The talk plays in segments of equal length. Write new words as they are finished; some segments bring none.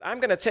I'm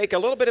going to take a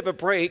little bit of a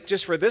break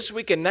just for this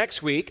week and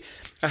next week.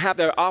 I have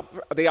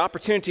the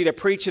opportunity to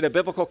preach at a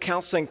biblical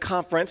counseling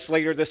conference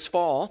later this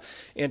fall,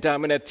 and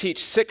I'm going to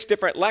teach 6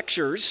 different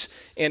lectures,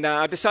 and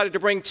I decided to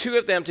bring 2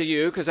 of them to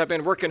you because I've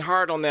been working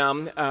hard on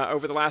them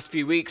over the last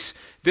few weeks,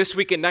 this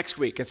week and next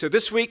week. And so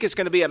this week is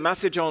going to be a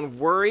message on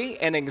worry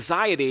and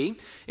anxiety,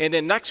 and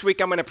then next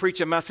week I'm going to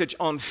preach a message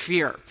on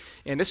fear.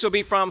 And this will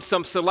be from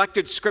some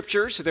selected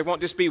scriptures, so there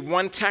won't just be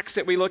one text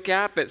that we look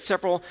at, but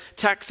several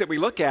texts that we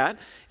look at.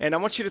 And I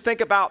want you to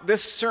think about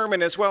this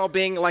sermon as well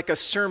being like a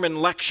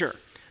sermon lecture.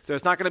 So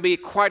it's not going to be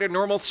quite a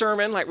normal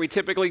sermon like we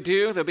typically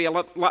do. There'll be a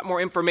lot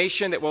more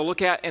information that we'll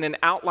look at in an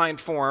outline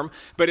form,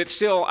 but it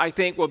still, I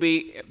think, will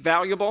be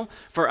valuable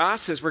for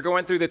us as we're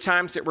going through the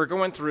times that we're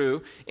going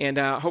through, and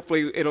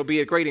hopefully it'll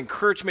be a great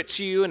encouragement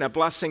to you and a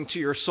blessing to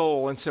your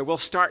soul. And so we'll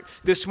start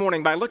this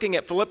morning by looking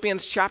at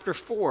Philippians chapter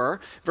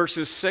 4,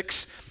 verses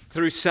 6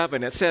 through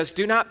 7. It says,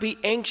 "Do not be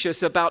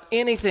anxious about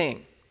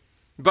anything,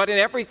 but in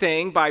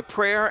everything, by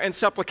prayer and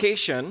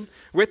supplication,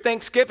 with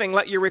thanksgiving,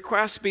 let your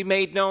requests be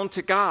made known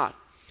to God.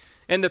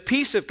 And the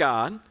peace of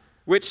God,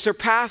 which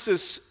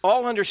surpasses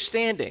all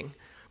understanding,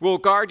 will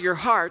guard your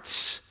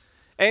hearts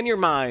and your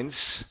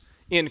minds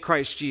in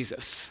Christ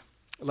Jesus."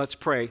 Let's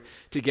pray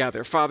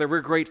together. Father, we're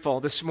grateful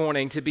this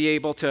morning to be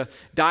able to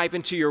dive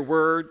into your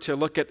word, to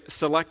look at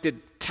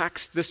selected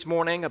texts this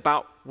morning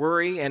about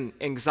worry and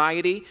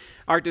anxiety.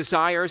 Our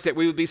desire is that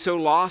we would be so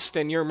lost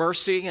in your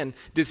mercy and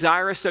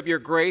desirous of your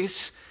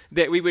grace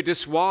that we would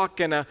just walk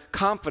in a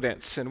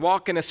confidence and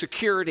walk in a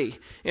security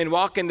and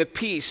walk in the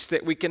peace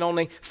that we can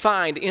only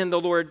find in the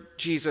Lord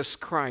Jesus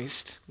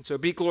Christ. And so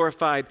be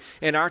glorified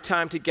in our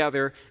time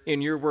together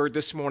in your word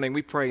this morning.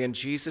 We pray in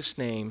Jesus'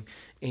 name,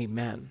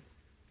 amen.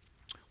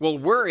 Well,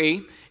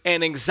 worry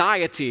and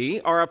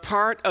anxiety are a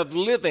part of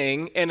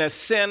living in a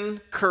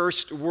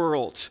sin-cursed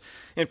world.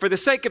 And for the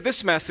sake of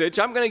this message,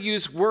 I'm going to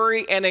use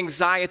worry and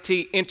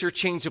anxiety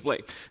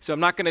interchangeably. So I'm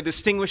not going to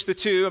distinguish the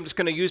two. I'm just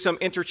going to use them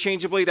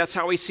interchangeably. That's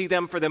how we see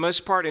them for the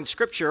most part in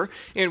Scripture.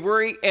 And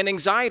worry and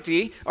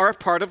anxiety are a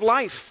part of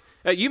life.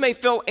 You may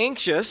feel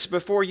anxious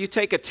before you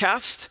take a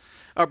test,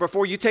 or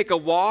before you take a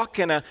walk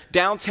in a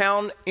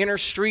downtown inner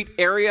street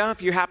area,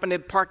 if you happen to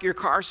park your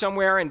car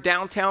somewhere in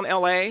downtown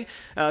LA.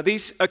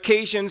 These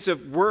occasions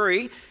of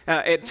worry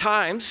at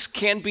times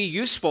can be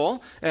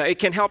useful. It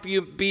can help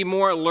you be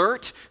more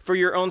alert for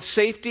your own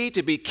safety,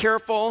 to be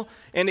careful,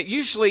 and it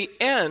usually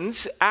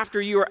ends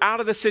after you are out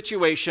of the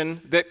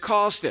situation that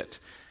caused it.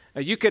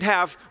 You could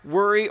have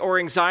worry or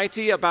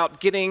anxiety about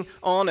getting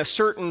on a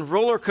certain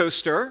roller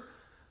coaster,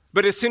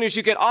 but as soon as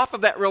you get off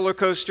of that roller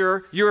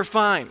coaster, you're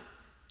fine.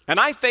 And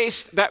I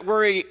faced that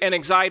worry and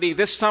anxiety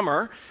this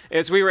summer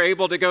as we were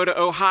able to go to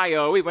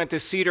Ohio. We went to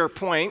Cedar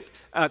Point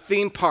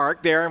theme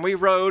park there, and we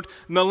rode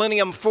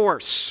Millennium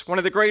Force, one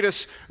of the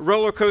greatest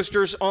roller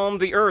coasters on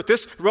the earth.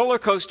 This roller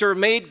coaster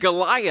made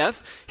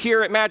Goliath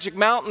here at Magic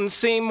Mountain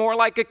seem more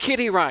like a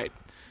kiddie ride.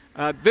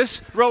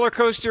 This roller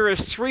coaster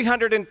is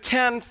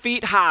 310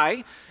 feet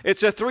high.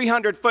 It's a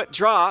 300-foot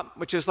drop,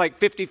 which is like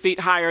 50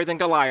 feet higher than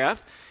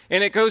Goliath,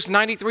 and it goes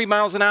 93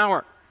 miles an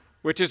hour,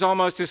 which is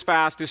almost as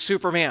fast as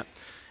Superman.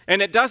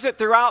 And it does it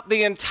throughout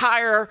the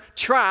entire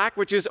track,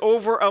 which is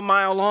over a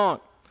mile long.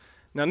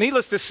 Now,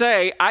 needless to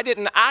say, I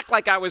didn't act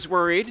like I was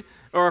worried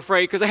or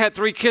afraid because I had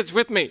 3 kids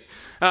with me.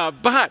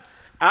 But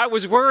I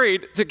was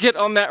worried to get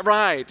on that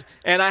ride,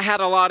 and I had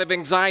a lot of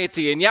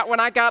anxiety. And yet when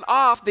I got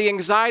off, the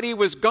anxiety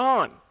was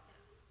gone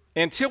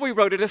until we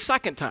rode it a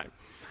second time.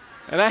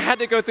 And I had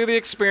to go through the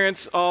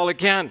experience all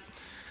again.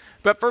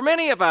 But for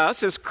many of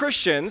us as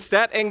Christians,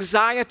 that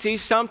anxiety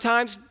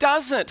sometimes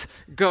doesn't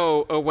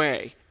go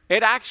away.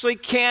 It actually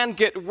can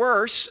get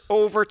worse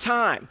over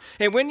time.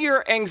 And when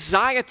your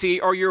anxiety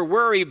or your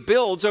worry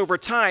builds over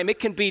time, it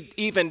can be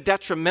even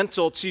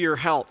detrimental to your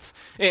health.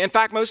 In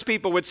fact, most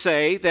people would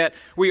say that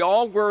we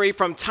all worry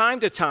from time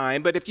to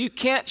time, but if you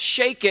can't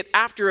shake it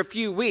after a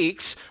few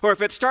weeks, or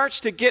if it starts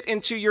to get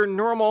into your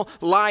normal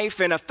life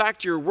and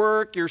affect your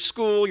work, your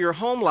school, your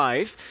home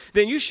life,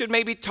 then you should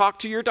maybe talk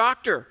to your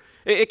doctor.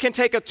 It can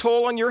take a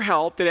toll on your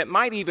health, and it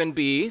might even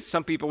be,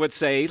 some people would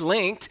say,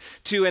 linked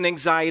to an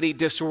anxiety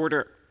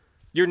disorder.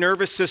 Your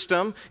nervous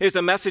system is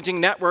a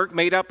messaging network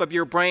made up of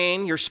your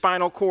brain, your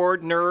spinal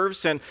cord,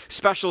 nerves, and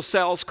special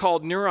cells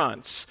called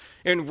neurons.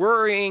 And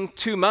worrying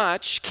too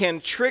much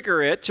can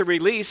trigger it to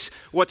release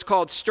what's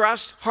called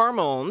stress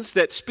hormones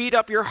that speed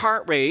up your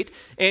heart rate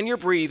and your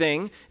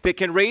breathing, that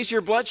can raise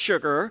your blood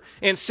sugar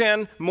and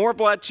send more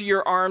blood to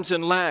your arms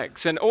and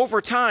legs. And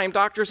over time,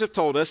 doctors have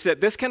told us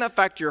that this can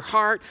affect your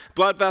heart,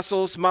 blood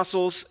vessels,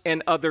 muscles,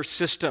 and other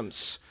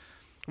systems.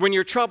 When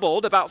you're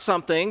troubled about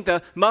something,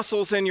 the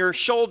muscles in your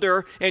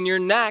shoulder and your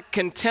neck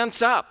can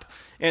tense up,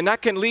 and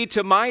that can lead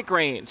to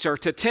migraines or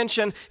to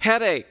tension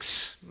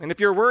headaches. And if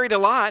you're worried a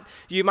lot,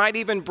 you might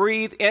even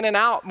breathe in and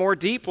out more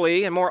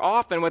deeply and more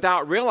often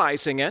without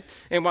realizing it.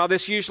 And while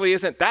this usually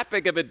isn't that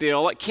big of a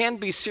deal, it can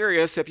be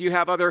serious if you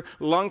have other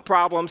lung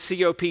problems,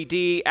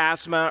 COPD,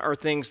 asthma, or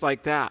things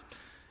like that.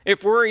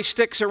 If worry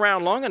sticks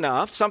around long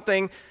enough,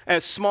 something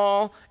as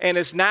small and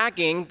as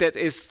nagging that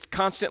is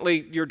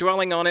constantly, you're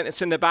dwelling on it,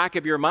 it's in the back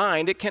of your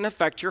mind, it can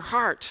affect your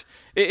heart.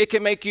 It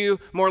can make you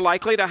more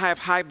likely to have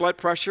high blood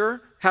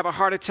pressure, have a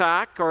heart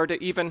attack, or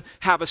to even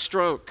have a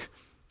stroke.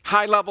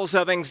 High levels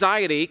of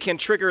anxiety can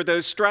trigger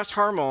those stress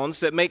hormones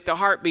that make the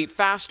heart beat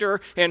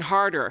faster and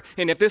harder.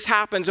 And if this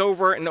happens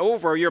over and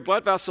over, your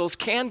blood vessels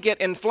can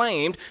get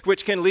inflamed,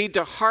 which can lead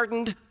to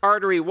hardened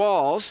artery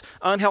walls,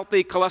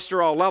 unhealthy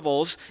cholesterol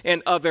levels,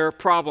 and other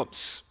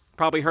problems.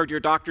 Probably heard your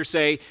doctor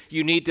say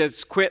you need to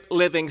quit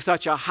living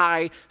such a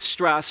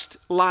high-stressed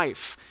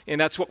life.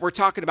 And that's what we're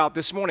talking about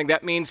this morning.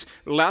 That means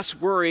less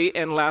worry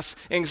and less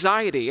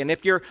anxiety. And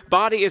if your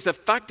body is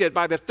affected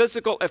by the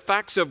physical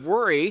effects of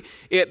worry,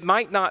 it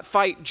might not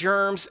fight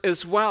germs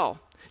as well.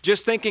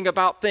 Just thinking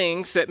about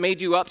things that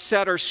made you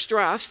upset or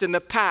stressed in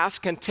the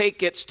past can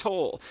take its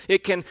toll.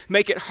 It can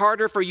make it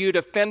harder for you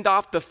to fend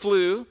off the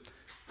flu,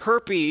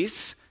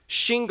 herpes,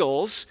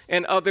 shingles,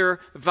 and other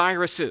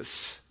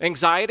viruses.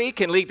 Anxiety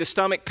can lead to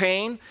stomach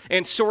pain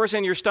and sores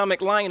in your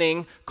stomach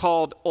lining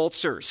called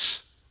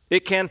ulcers.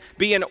 It can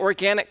be an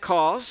organic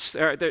cause.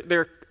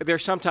 There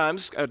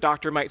sometimes, a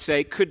doctor might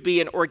say, could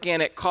be an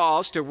organic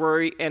cause to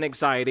worry and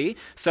anxiety,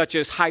 such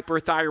as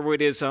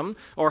hyperthyroidism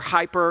or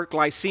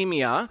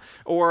hyperglycemia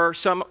or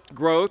some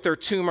growth or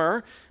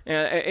tumor.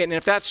 And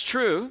if that's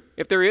true,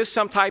 if there is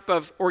some type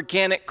of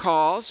organic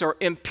cause or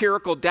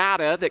empirical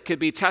data that could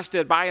be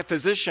tested by a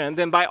physician,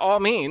 then by all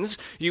means,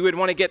 you would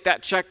want to get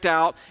that checked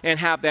out and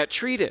have that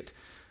treated.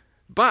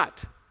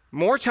 But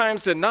more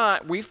times than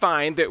not, we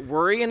find that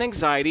worry and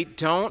anxiety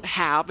don't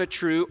have a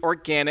true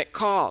organic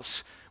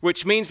cause,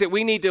 which means that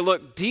we need to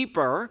look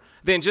deeper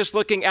than just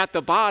looking at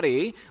the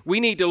body. We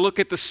need to look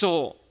at the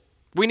soul.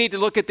 We need to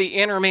look at the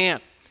inner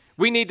man.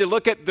 We need to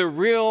look at the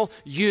real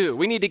you.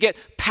 We need to get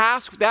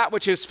past that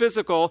which is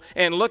physical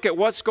and look at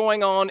what's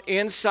going on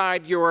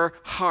inside your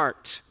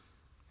heart.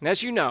 And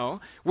as you know,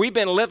 we've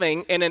been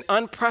living in an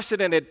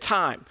unprecedented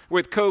time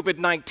with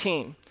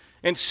COVID-19.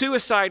 And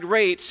suicide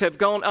rates have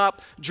gone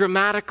up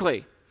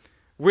dramatically.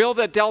 Will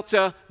the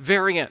Delta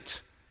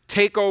variant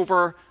take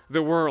over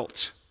the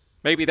world?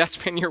 Maybe that's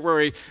been your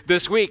worry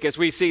this week as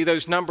we see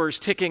those numbers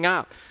ticking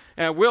up.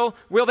 Will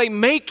they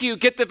make you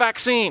get the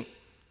vaccine?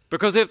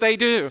 Because if they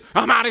do,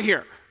 I'm out of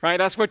here, right?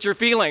 That's what you're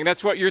feeling.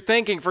 That's what you're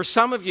thinking for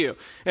some of you.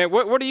 And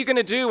what are you going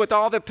to do with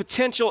all the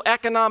potential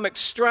economic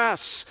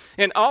stress?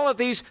 And all of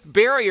these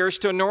barriers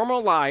to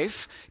normal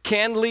life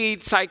can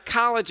lead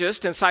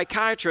psychologists and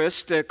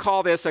psychiatrists to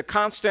call this a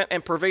constant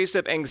and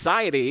pervasive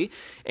anxiety.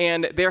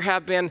 And there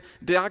have been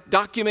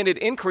documented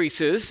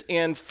increases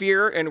in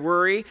fear and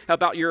worry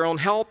about your own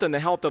health and the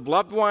health of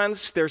loved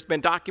ones. There's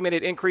been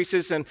documented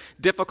increases in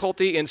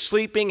difficulty in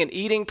sleeping and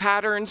eating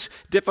patterns,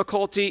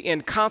 difficulty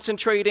in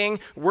concentrating,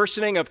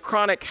 worsening of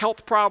chronic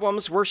health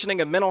problems, worsening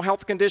of mental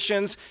health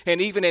conditions,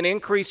 and even an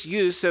increased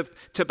use of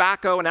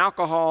tobacco and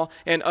alcohol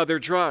and other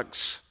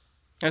drugs.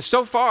 And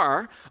so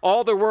far,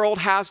 all the world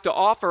has to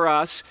offer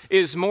us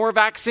is more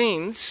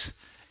vaccines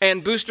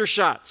and booster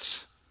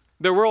shots.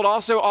 The world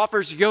also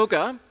offers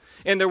yoga,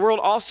 and the world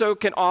also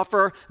can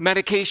offer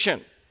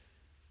medication.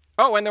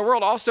 Oh, and the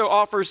world also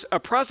offers a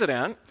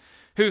president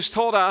who's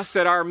told us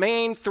that our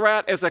main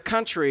threat as a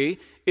country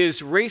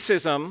is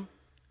racism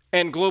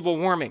and global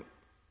warming.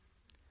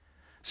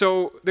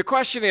 So the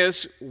question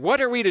is, what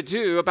are we to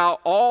do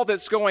about all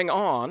that's going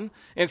on?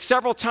 And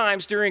several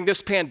times during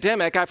this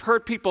pandemic, I've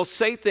heard people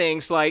say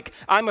things like,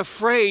 I'm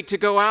afraid to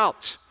go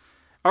out,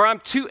 or I'm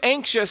too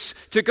anxious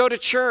to go to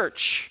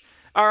church,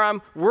 or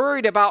I'm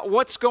worried about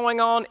what's going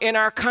on in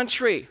our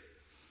country.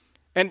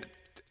 And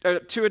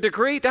to a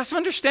degree, that's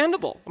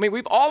understandable. I mean,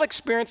 we've all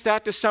experienced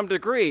that to some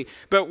degree.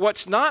 But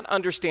what's not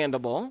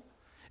understandable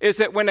is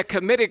that when a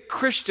committed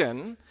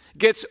Christian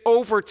gets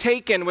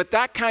overtaken with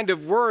that kind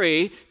of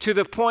worry to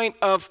the point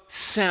of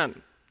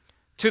sin,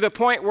 to the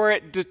point where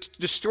it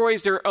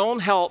destroys their own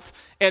health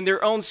and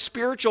their own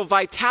spiritual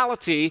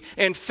vitality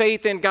and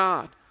faith in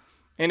God.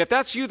 And if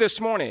that's you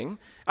this morning,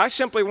 I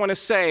simply want to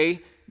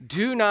say,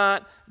 do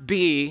not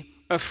be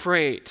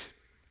afraid.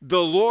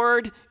 The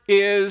Lord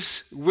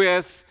is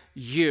with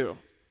you.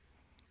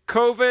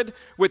 COVID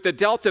with the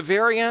Delta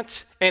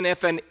variant, and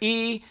if an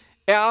E,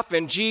 F,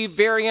 and G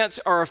variants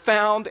are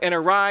found and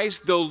arise,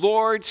 the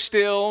Lord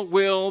still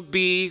will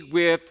be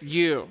with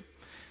you.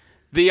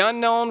 The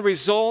unknown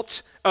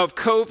result of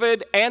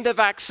COVID and the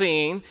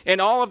vaccine and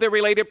all of the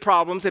related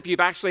problems, if you've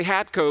actually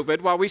had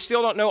COVID, while we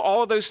still don't know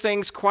all of those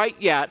things quite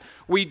yet,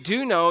 we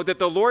do know that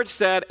the Lord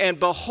said, and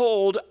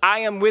behold, I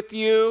am with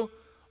you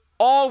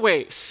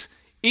always,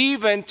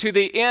 even to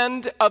the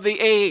end of the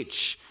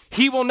age.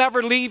 He will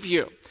never leave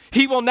you.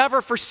 He will never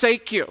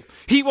forsake you.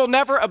 He will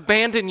never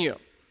abandon you.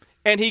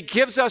 And he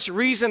gives us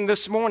reason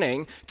this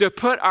morning to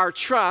put our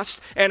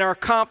trust and our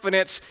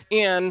confidence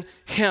in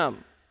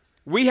him.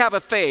 We have a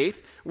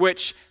faith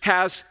which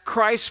has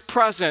Christ's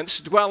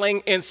presence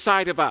dwelling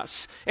inside of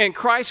us. And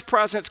Christ's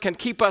presence can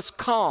keep us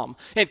calm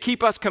and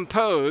keep us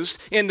composed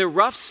in the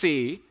rough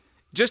sea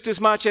just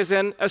as much as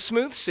in a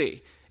smooth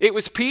sea. It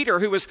was Peter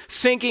who was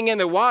sinking in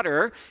the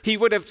water. He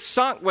would have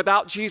sunk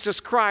without Jesus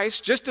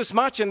Christ just as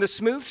much in the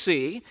smooth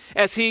sea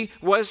as he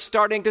was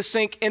starting to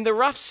sink in the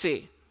rough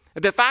sea.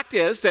 The fact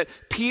is that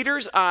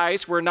Peter's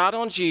eyes were not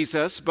on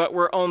Jesus, but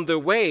were on the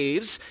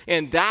waves,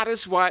 and that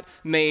is what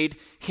made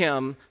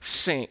him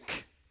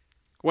sink.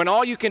 When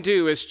all you can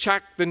do is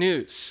check the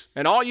news,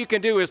 and all you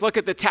can do is look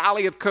at the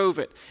tally of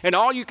COVID, and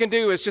all you can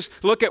do is just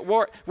look at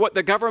what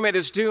the government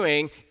is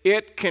doing,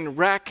 it can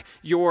wreck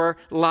your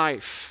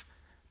life.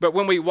 But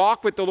when we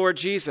walk with the Lord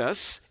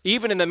Jesus,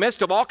 even in the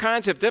midst of all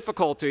kinds of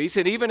difficulties,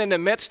 and even in the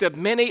midst of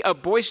many a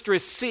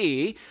boisterous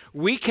sea,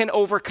 we can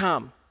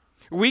overcome.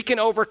 We can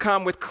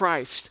overcome with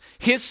Christ.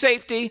 His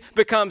safety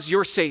becomes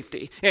your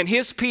safety, and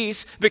his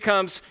peace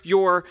becomes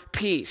your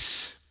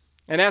peace.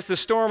 And as the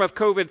storm of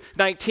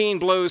COVID-19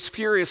 blows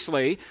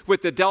furiously,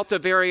 with the Delta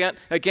variant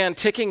again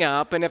ticking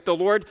up, and if the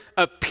Lord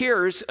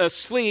appears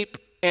asleep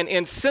and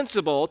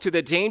insensible to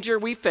the danger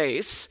we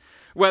face,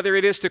 whether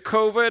it is to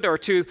COVID or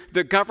to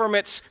the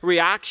government's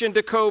reaction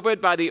to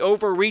COVID by the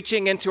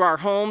overreaching into our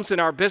homes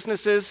and our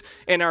businesses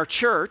and our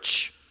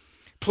church,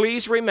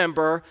 please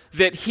remember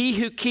that he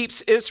who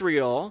keeps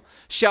Israel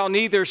shall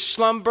neither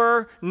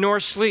slumber nor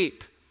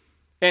sleep.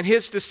 And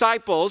his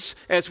disciples,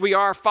 as we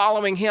are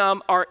following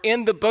him, are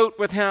in the boat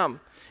with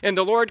him. And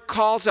the Lord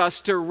calls us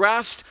to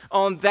rest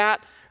on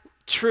that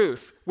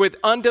truth with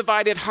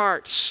undivided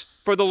hearts.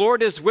 For the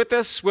Lord is with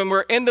us when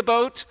we're in the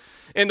boat,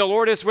 and the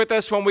Lord is with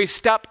us when we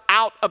step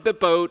out of the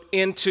boat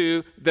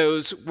into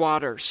those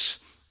waters.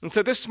 And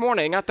so this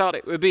morning, I thought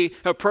it would be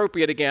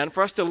appropriate again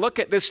for us to look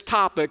at this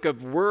topic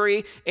of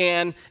worry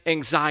and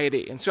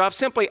anxiety. And so I've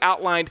simply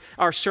outlined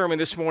our sermon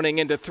this morning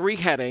into three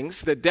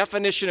headings: the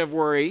definition of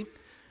worry,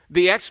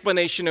 the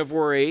explanation of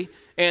worry,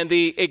 and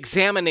the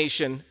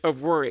examination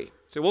of worry.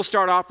 So we'll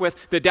start off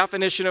with the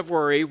definition of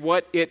worry,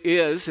 what it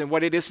is and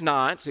what it is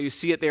not. So you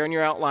see it there in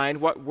your outline,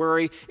 what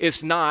worry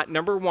is not.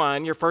 Number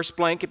one, your first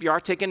blank, if you are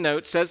taking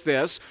notes, says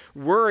this: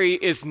 worry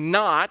is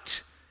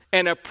not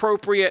an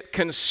appropriate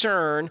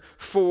concern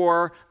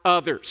for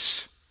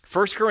others.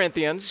 1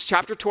 Corinthians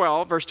chapter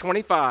 12, verse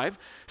 25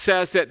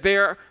 says that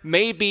there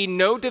may be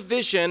no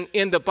division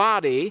in the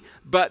body,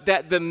 but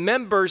that the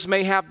members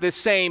may have the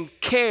same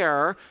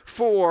care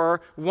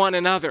for one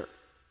another.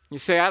 You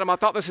say, Adam, I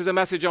thought this was a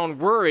message on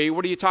worry.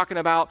 What are you talking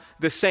about?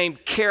 The same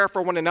care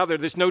for one another.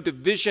 There's no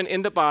division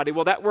in the body.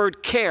 Well, that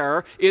word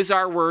care is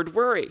our word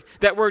worry.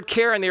 That word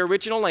care in the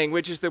original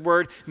language is the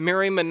word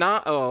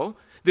merimenao.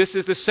 This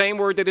is the same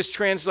word that is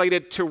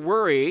translated to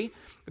worry.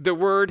 The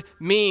word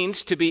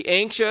means to be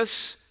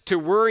anxious, to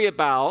worry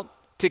about,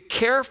 to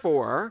care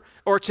for,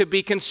 or to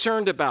be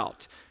concerned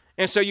about.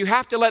 And so you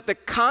have to let the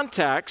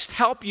context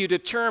help you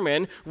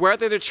determine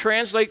whether to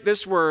translate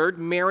this word,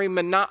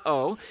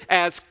 merimenao,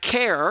 as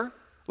care,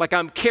 like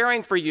I'm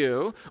caring for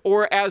you,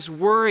 or as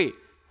worry,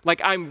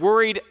 like I'm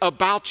worried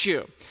about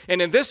you.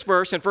 And in this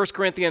verse, in 1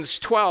 Corinthians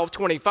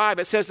 12:25,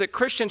 it says that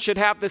Christians should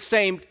have the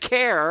same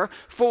care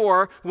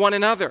for one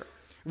another.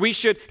 We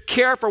should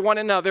care for one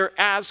another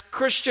as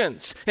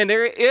Christians. And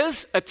there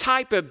is a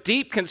type of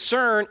deep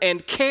concern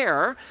and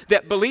care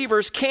that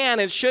believers can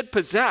and should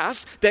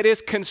possess that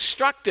is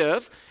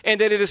constructive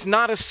and that it is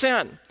not a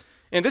sin.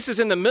 And this is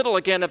in the middle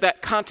again of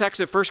that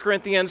context of 1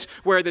 Corinthians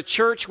where the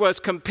church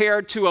was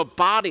compared to a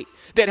body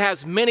that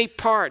has many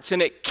parts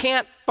and it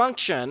can't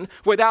function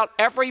without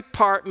every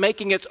part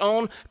making its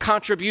own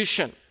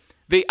contribution.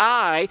 The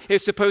eye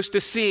is supposed to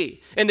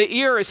see, and the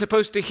ear is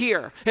supposed to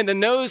hear, and the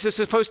nose is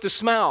supposed to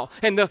smell,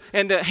 and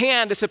the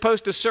hand is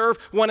supposed to serve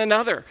one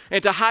another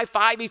and to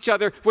high-five each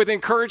other with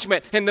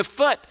encouragement, and the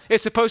foot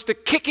is supposed to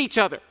kick each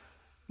other.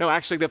 No,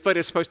 actually, the foot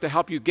is supposed to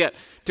help you get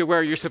to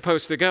where you're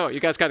supposed to go. You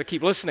guys got to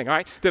keep listening, all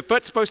right? The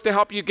foot's supposed to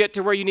help you get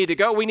to where you need to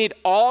go. We need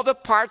all the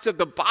parts of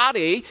the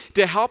body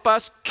to help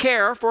us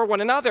care for one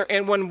another.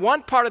 And when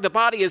one part of the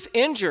body is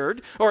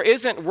injured or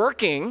isn't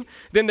working,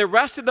 then the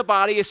rest of the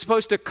body is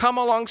supposed to come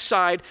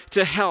alongside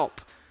to help.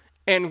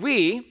 And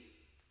we,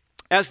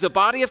 as the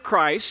body of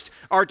Christ,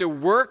 are to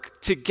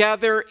work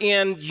together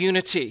in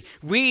unity.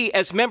 We,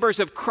 as members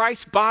of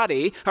Christ's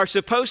body, are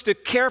supposed to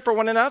care for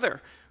one another.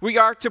 We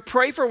are to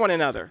pray for one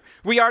another.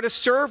 We are to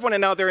serve one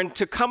another and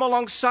to come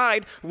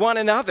alongside one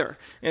another.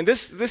 And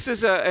this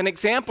is an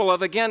example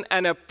of, again,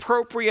 an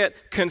appropriate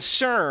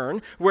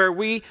concern where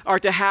we are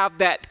to have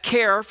that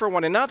care for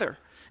one another.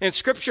 And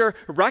Scripture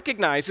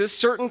recognizes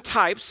certain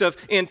types of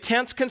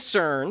intense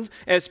concern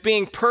as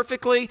being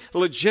perfectly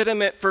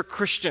legitimate for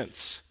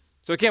Christians.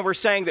 So again, we're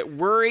saying that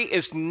worry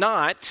is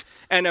not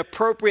an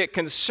appropriate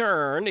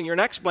concern. And your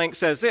next blank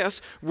says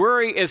this: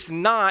 worry is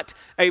not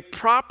a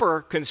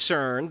proper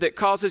concern that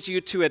causes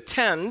you to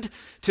attend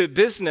to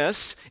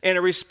business in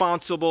a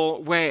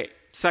responsible way.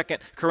 2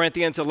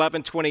 Corinthians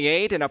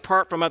 11:28, and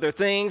apart from other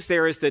things,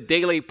 there is the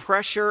daily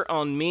pressure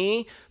on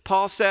me,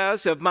 Paul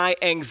says, of my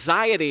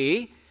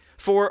anxiety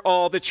for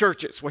all the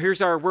churches. Well,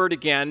 here's our word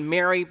again,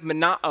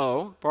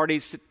 merimenao. I've already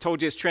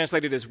told you it's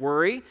translated as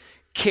worry.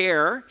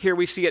 Care, here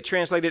we see it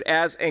translated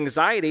as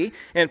anxiety,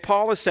 and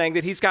Paul is saying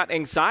that he's got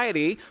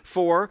anxiety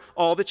for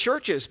all the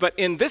churches. But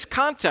in this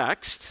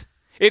context,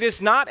 It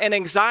is not an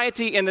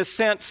anxiety in the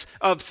sense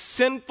of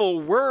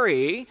sinful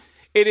worry.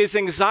 It is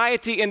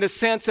anxiety in the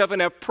sense of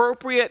an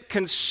appropriate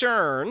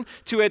concern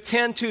to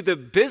attend to the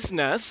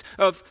business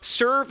of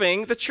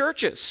serving the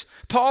churches.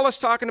 Paul is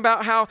talking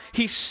about how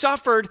he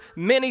suffered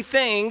many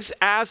things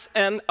as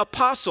an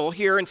apostle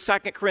here in 2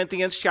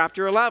 Corinthians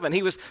chapter 11.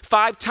 He was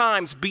 5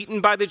 times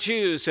beaten by the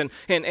Jews, and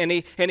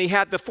he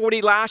had the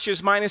 40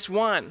 lashes minus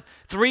 1.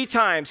 3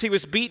 times he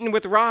was beaten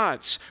with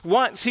rods.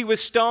 Once he was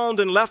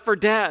stoned and left for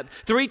dead.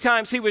 3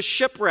 times he was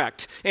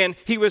shipwrecked, and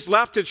he was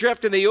left to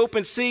drift in the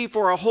open sea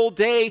for a whole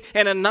day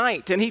and a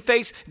night. And he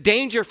faced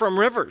danger from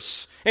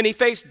rivers, and he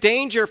faced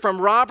danger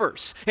from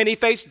robbers, and he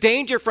faced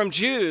danger from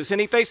Jews,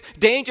 and he faced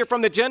danger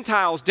from the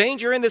Gentiles,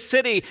 danger in the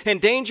city,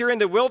 and danger in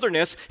the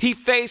wilderness. He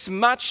faced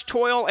much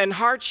toil and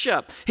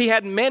hardship. He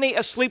had many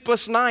a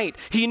sleepless night.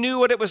 He knew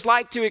what it was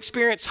like to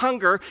experience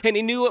hunger, and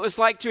he knew what it was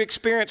like to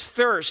experience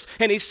thirst,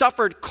 and he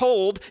suffered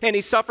cold, and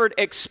he suffered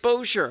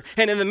exposure.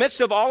 And in the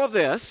midst of all of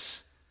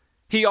this,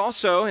 he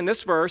also, in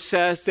this verse,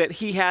 says that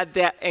he had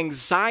that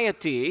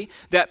anxiety,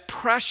 that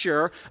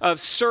pressure of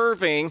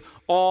serving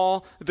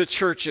all the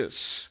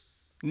churches.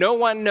 No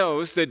one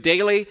knows the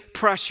daily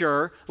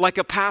pressure like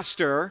a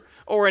pastor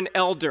or an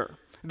elder.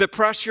 The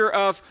pressure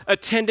of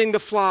attending the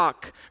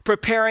flock,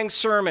 preparing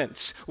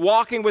sermons,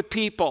 walking with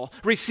people,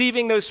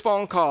 receiving those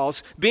phone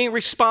calls, being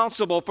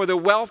responsible for the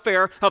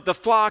welfare of the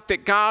flock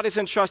that God has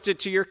entrusted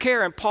to your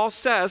care. And Paul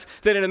says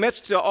that in the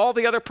midst of all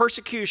the other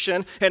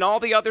persecution and all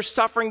the other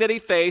suffering that he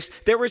faced,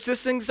 there was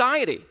this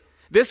anxiety,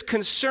 this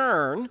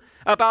concern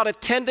about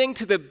attending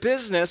to the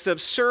business of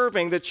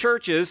serving the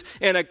churches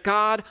in a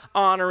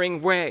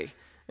God-honoring way.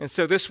 And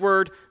so this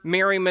word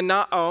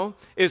merimenao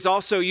is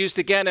also used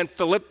again in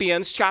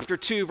Philippians chapter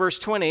 2, verse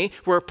 20,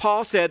 where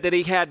Paul said that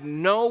he had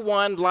no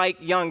one like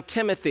young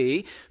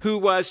Timothy who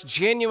was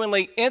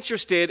genuinely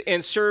interested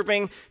in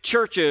serving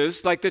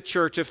churches like the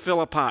church of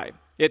Philippi.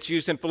 It's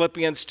used in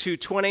Philippians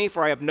 2:20,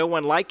 for I have no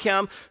one like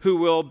him who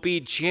will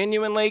be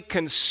genuinely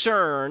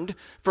concerned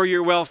for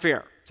your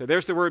welfare. So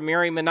there's the word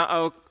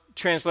merimenao,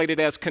 translated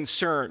as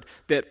concerned,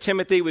 that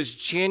Timothy was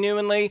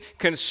genuinely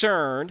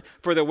concerned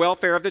for the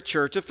welfare of the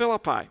church of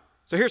Philippi.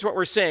 So here's what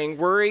we're saying.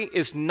 Worry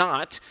is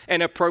not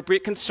an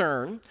appropriate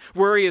concern.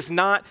 Worry is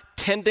not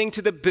tending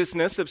to the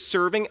business of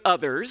serving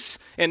others.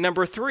 And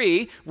number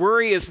 3,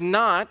 worry is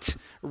not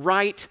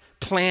right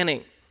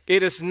planning.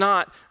 It is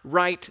not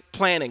right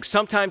planning.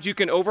 Sometimes you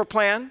can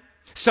overplan.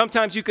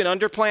 Sometimes you can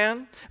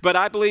underplan, but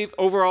I believe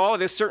overall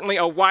it is certainly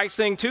a wise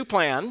thing to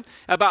plan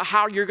about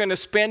how you're going to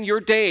spend your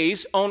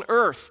days on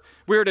earth.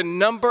 We're to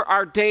number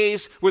our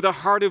days with a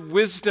heart of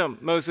wisdom,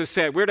 Moses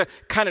said. We're to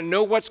kind of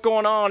know what's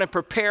going on and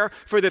prepare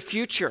for the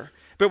future.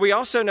 But we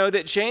also know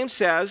that James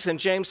says in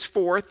James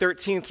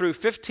 4:13 through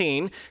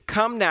 15,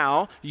 come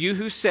now, you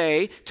who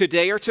say,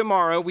 today or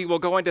tomorrow we will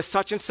go into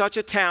such and such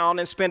a town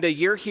and spend a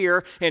year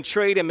here and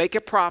trade and make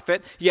a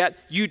profit, yet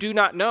you do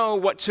not know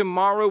what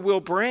tomorrow will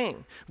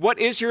bring. What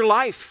is your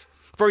life?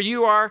 For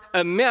you are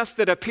a mist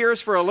that appears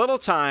for a little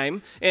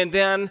time and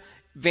then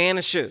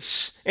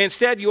vanishes.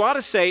 Instead, you ought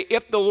to say,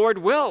 if the Lord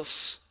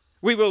wills,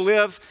 we will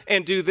live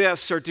and do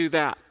this or do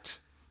that.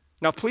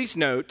 Now, please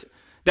note,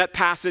 that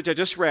passage I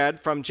just read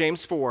from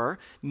James 4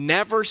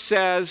 never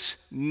says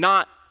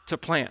not to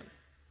plan.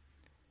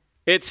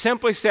 It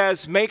simply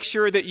says make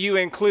sure that you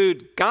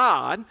include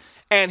God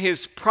and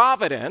his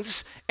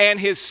providence and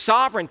his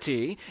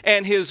sovereignty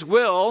and his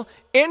will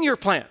in your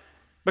plan,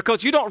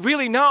 because you don't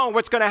really know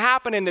what's going to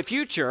happen in the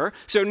future.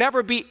 So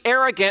never be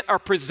arrogant or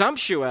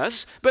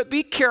presumptuous, but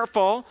be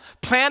careful,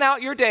 plan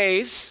out your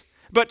days,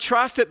 but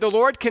trust that the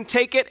Lord can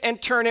take it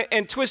and turn it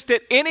and twist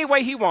it any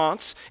way he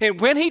wants.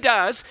 And when he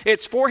does,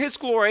 it's for his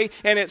glory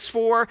and it's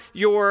for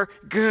your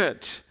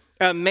good.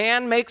 A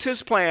man makes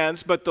his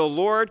plans, but the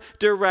Lord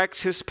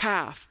directs his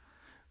path.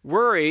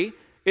 Worry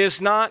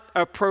is not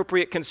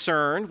appropriate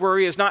concern.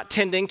 Worry is not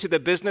tending to the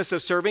business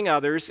of serving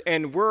others.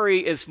 And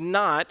worry is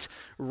not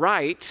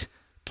right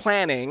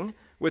planning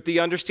with the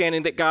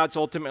understanding that God's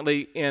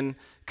ultimately in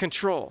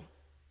control.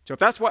 So if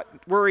that's what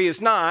worry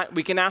is not,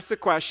 we can ask the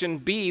question,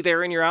 B,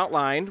 there in your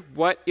outline,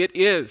 what it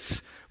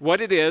is. What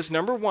it is,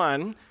 number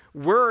 1,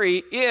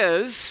 worry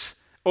is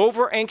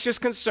over-anxious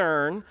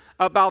concern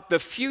about the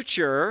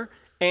future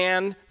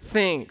and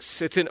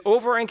things. It's an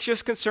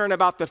over-anxious concern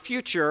about the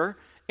future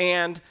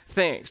and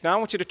things. Now I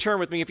want you to turn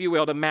with me, if you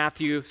will, to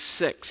Matthew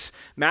 6.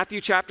 Matthew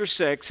chapter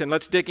 6, and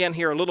let's dig in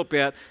here a little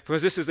bit,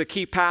 because this is a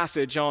key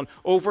passage on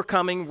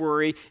overcoming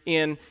worry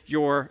in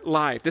your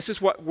life. This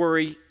is what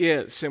worry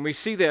is, and we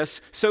see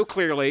this so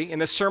clearly in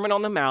the Sermon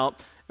on the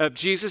Mount of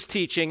Jesus'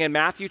 teaching in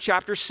Matthew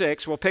chapter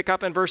 6. We'll pick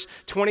up in verse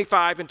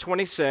 25 and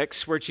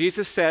 26, where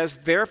Jesus says,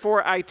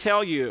 therefore I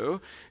tell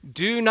you,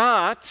 do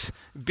not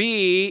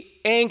be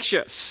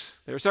anxious.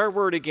 There's our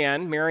word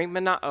again,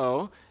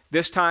 merimenao.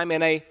 This time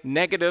in a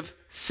negative,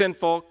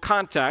 sinful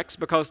context,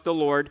 because the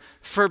Lord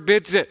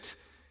forbids it.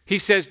 He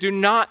says, do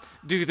not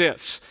do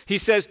this. He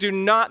says, do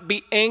not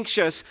be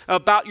anxious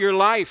about your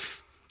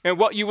life and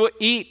what you will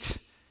eat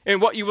and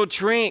what you will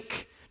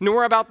drink,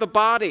 nor about the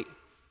body,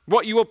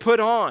 what you will put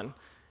on.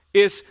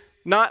 Is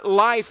not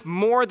life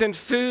more than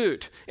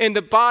food, and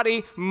the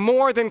body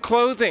more than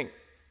clothing.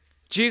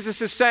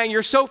 Jesus is saying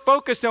you're so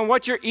focused on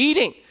what you're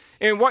eating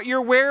and what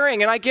you're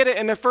wearing. And I get it,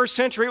 in the first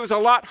century, it was a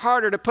lot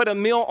harder to put a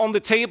meal on the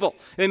table.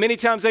 And many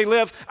times they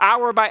live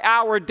hour by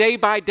hour, day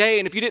by day.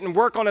 And if you didn't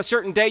work on a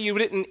certain day, you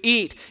didn't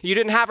eat. You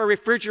didn't have a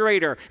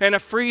refrigerator and a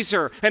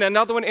freezer and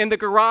another one in the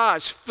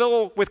garage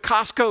filled with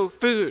Costco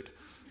food,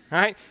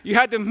 right? You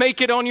had to make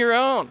it on your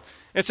own.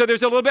 And so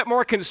there's a little bit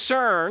more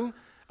concern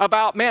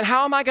about, man,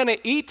 how am I going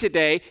to eat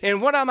today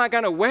and what am I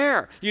going to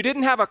wear? You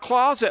didn't have a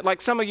closet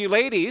like some of you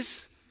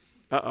ladies.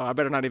 I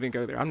better not even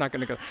go there. I'm not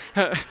going to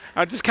go.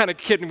 I'm just kind of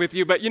kidding with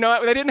you. But you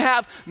know, they didn't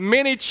have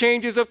many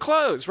changes of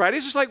clothes, right?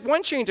 It's just like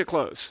one change of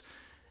clothes.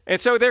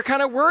 And so they're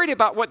kind of worried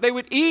about what they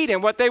would eat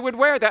and what they would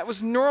wear. That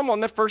was normal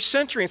in the first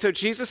century. And so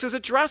Jesus is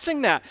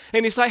addressing that.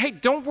 And he's like, hey,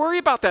 don't worry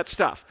about that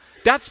stuff.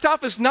 That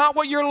stuff is not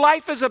what your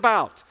life is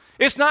about.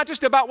 It's not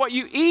just about what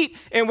you eat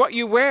and what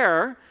you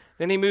wear.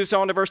 Then he moves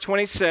on to verse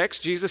 26.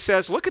 Jesus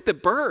says, look at the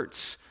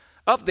birds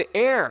of the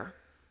air.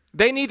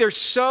 They neither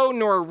sow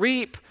nor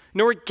reap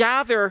nor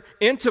gather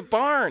into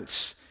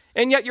barns,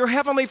 and yet your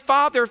heavenly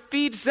Father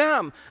feeds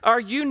them.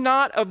 Are you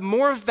not of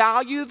more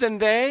value than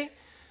they?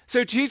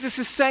 So Jesus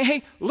is saying,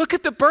 hey, look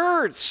at the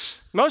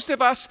birds. Most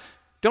of us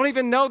don't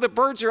even know the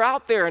birds are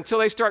out there until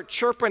they start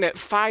chirping at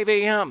 5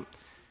 a.m.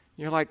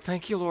 You're like,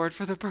 thank you, Lord,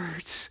 for the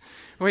birds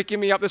waking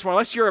me up this morning.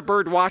 Unless you're a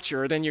bird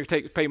watcher, then you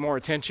pay more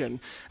attention.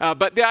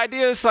 But the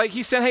idea is like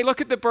he said, hey,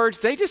 look at the birds.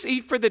 They just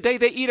eat for the day.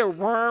 They eat a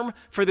worm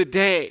for the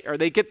day, or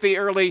they get the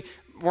early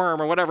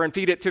worm or whatever and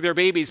feed it to their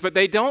babies, but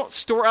they don't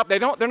store up. They're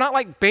not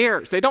like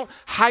bears. They don't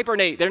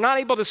hibernate. They're not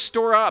able to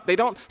store up. They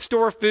don't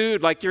store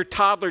food like your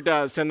toddler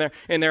does in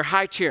their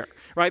high chair,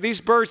 right?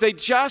 These birds, they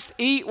just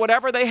eat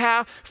whatever they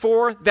have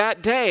for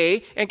that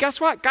day. And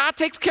guess what? God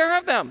takes care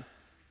of them.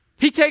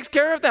 He takes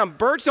care of them.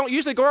 Birds don't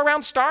usually go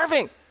around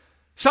starving.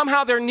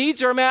 Somehow their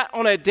needs are met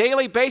on a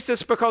daily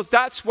basis because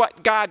that's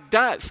what God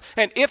does.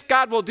 And if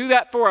God will do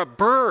that for a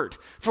bird,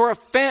 for a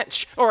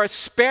finch, or a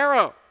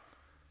sparrow,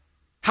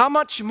 how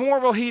much more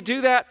will he do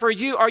that for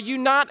you? Are you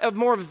not of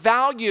more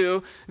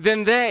value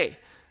than they?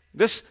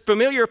 This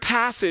familiar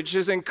passage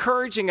is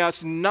encouraging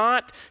us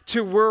not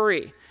to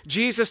worry.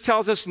 Jesus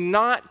tells us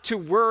not to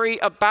worry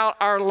about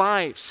our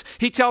lives.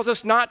 He tells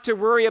us not to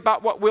worry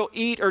about what we'll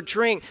eat or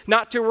drink,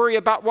 not to worry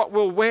about what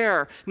we'll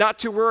wear, not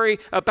to worry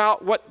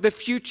about what the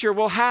future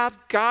will have.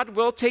 God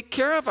will take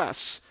care of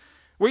us.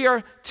 We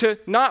are to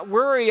not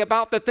worry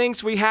about the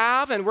things we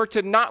have, and we're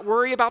to not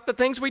worry about the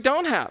things we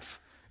don't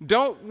have.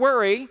 Don't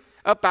worry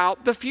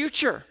about the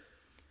future.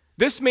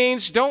 This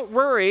means don't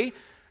worry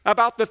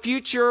about the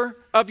future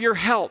of your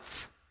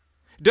health.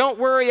 Don't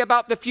worry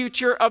about the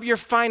future of your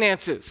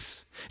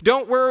finances.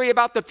 Don't worry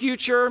about the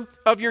future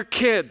of your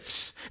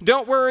kids.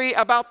 Don't worry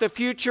about the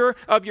future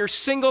of your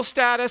single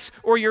status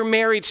or your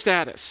married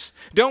status.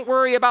 Don't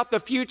worry about the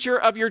future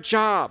of your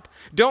job.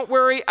 Don't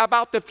worry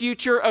about the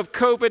future of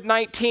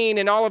COVID-19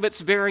 and all of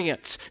its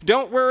variants.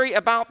 Don't worry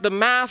about the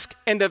mask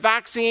and the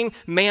vaccine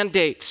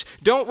mandates.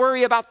 Don't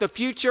worry about the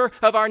future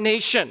of our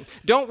nation.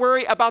 Don't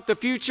worry about the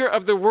future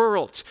of the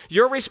world.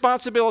 Your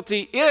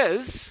responsibility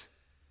is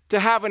to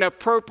have an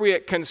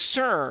appropriate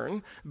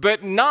concern,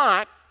 but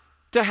not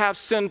to have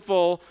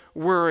sinful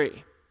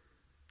worry.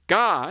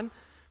 God,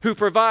 who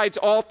provides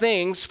all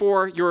things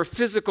for your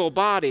physical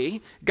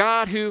body,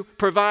 God who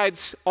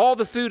provides all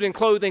the food and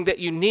clothing that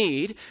you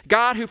need,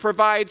 God who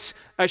provides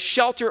a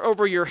shelter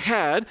over your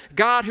head,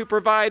 God who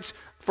provides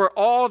for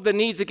all of the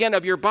needs, again,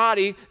 of your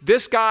body,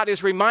 this God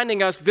is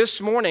reminding us this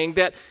morning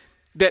that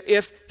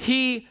if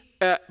he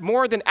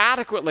more than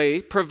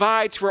adequately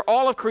provides for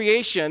all of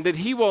creation, that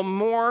he will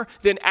more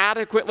than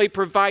adequately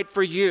provide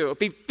for you. If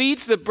he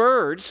feeds the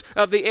birds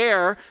of the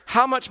air,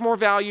 how much more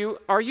value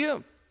are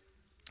you?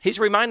 He's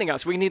reminding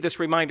us. We need this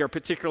reminder,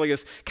 particularly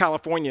as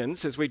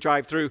Californians, as we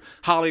drive through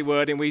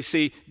Hollywood and we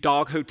see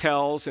dog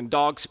hotels and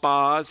dog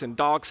spas and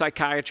dog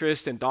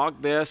psychiatrists and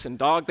dog this and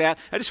dog that.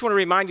 I just want to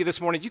remind you this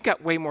morning, you've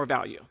got way more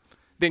value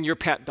than your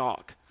pet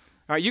dog.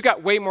 All right, you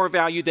got way more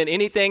value than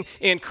anything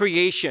in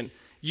creation.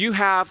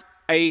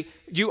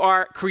 You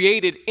are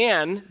created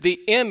in the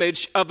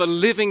image of a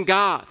living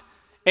God.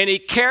 And he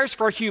cares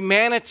for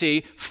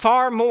humanity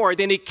far more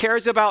than he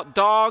cares about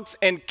dogs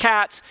and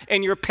cats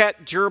and your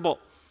pet gerbil.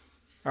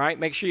 All right,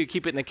 make sure you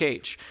keep it in the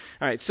cage.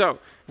 All right, so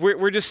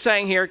we're just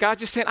saying here,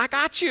 God's just saying, I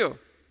got you.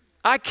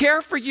 I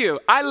care for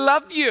you. I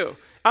love you.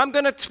 I'm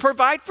going to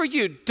provide for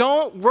you.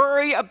 Don't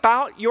worry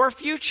about your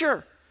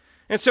future.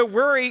 And so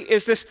worry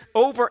is this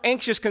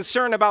over-anxious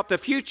concern about the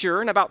future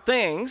and about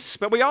things.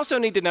 But we also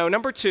need to know,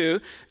 number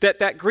two,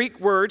 that Greek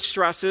word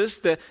stresses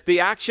the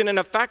action and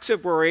effects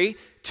of worry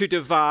to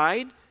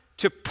divide,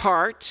 to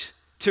part,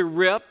 to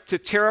rip, to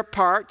tear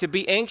apart, to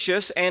be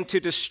anxious, and to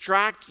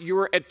distract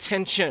your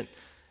attention.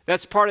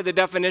 That's part of the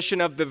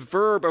definition of the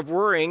verb of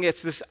worrying.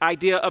 It's this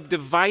idea of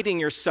dividing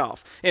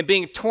yourself and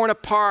being torn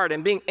apart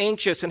and being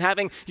anxious and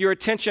having your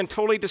attention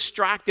totally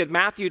distracted.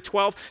 Matthew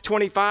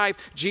 12:25,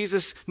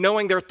 Jesus,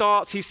 knowing their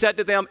thoughts, he said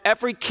to them,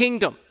 every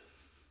kingdom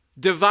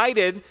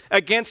Divided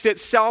against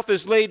itself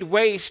is laid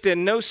waste,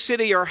 and no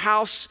city or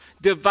house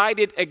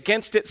divided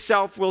against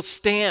itself will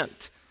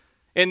stand.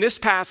 In this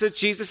passage,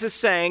 Jesus is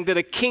saying that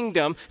a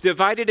kingdom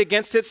divided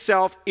against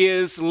itself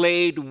is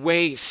laid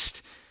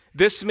waste.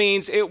 This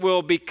means it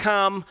will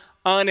become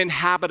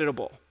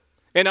uninhabitable.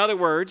 In other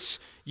words,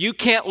 you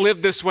can't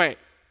live this way.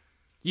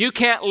 You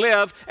can't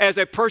live as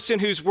a person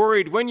who's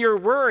worried. When you're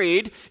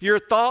worried, your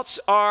thoughts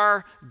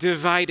are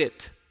divided.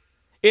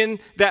 In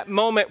that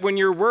moment when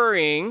you're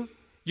worrying,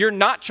 you're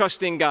not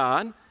trusting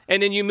God.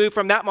 And then you move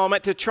from that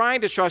moment to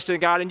trying to trust in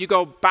God, and you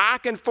go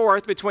back and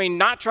forth between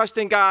not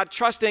trusting God,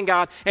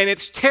 and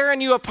it's tearing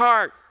you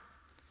apart.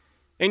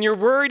 And you're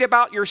worried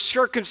about your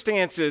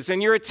circumstances,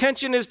 and your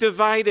attention is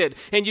divided,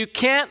 and you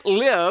can't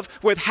live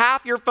with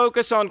half your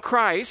focus on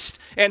Christ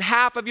and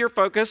half of your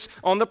focus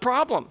on the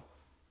problem.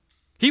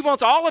 He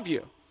wants all of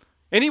you,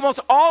 and he wants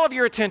all of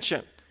your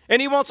attention,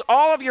 and he wants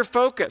all of your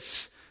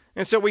focus.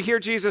 And so we hear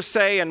Jesus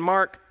say in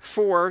Mark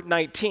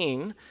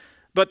 4:19,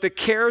 "But the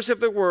cares of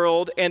the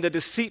world and the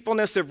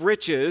deceitfulness of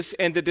riches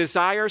and the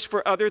desires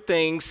for other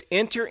things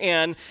enter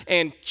in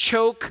and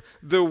choke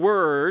the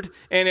word,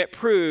 and it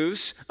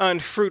proves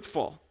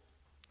unfruitful."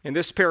 In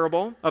this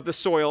parable of the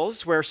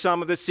soils, where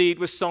some of the seed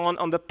was sown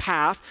on the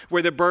path,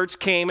 where the birds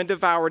came and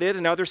devoured it,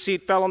 and other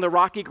seed fell on the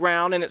rocky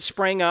ground, and it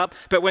sprang up.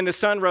 But when the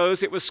sun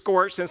rose, it was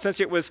scorched, and since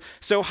it was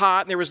so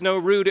hot and there was no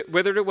root, it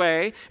withered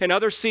away. And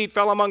other seed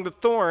fell among the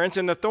thorns,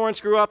 and the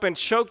thorns grew up and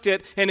choked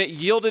it, and it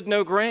yielded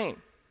no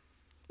grain.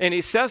 And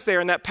he says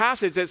there in that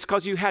passage, it's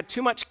because you had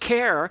too much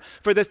care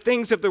for the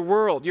things of the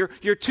world.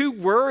 You're too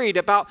worried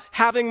about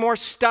having more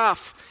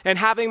stuff and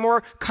having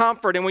more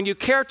comfort. And when you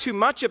care too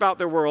much about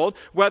the world,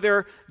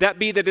 whether that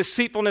be the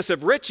deceitfulness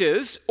of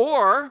riches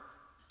or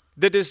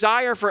the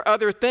desire for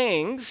other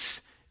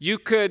things, you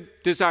could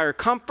desire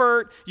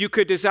comfort, you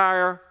could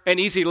desire an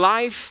easy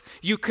life,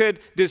 you could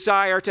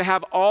desire to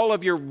have all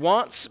of your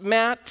wants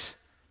met.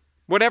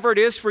 Whatever it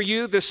is for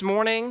you this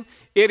morning,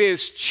 it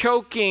is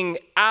choking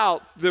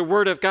out the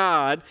Word of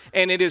God,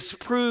 and it is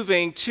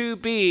proving to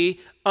be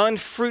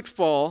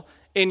unfruitful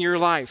in your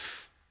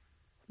life.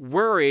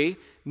 Worry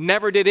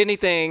never did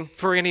anything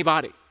for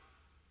anybody.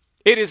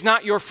 It is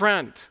not your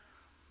friend.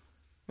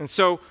 And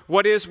so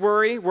what is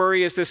worry?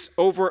 Worry is this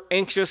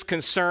over-anxious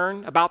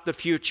concern about the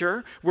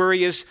future.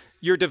 Worry is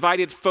your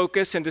divided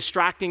focus and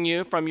distracting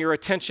you from your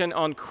attention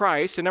on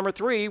Christ. And number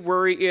 3,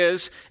 worry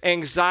is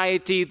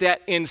anxiety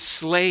that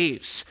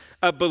enslaves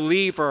a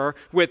believer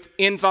with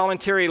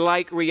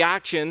involuntary-like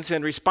reactions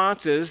and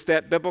responses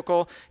that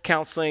biblical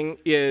counseling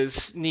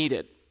is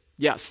needed.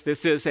 Yes,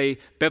 this is a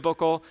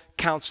biblical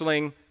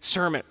counseling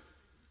sermon.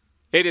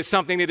 It is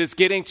something that is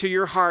getting to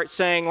your heart,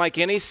 saying, like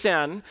any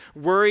sin,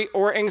 worry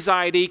or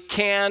anxiety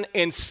can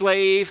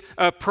enslave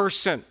a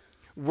person.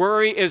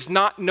 Worry is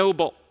not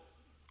noble.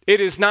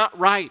 It is not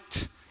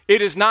right.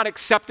 It is not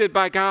accepted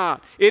by God.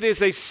 It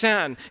is a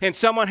sin. And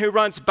someone who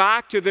runs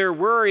back to their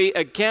worry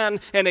again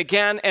and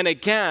again and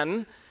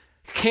again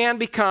can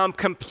become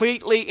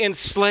completely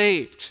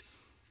enslaved.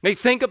 They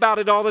think about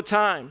it all the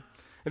time.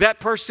 That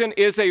person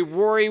is a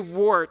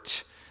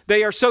worrywart.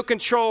 They are so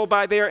controlled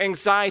by their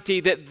anxiety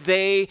that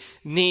they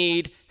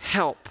need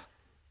help.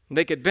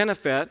 They could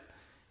benefit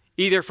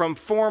either from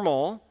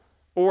formal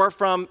or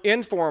from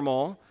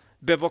informal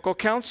biblical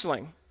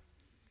counseling.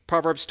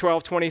 Proverbs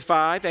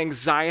 12:25,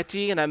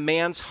 anxiety in a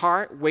man's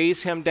heart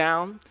weighs him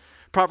down.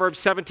 Proverbs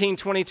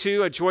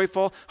 17:22, a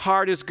joyful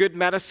heart is good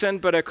medicine,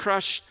 but a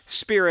crushed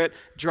spirit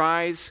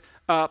dries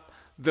up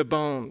the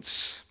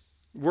bones.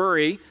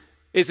 Worry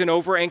is an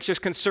over-anxious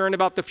concern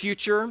about the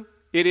future.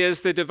 It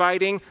is the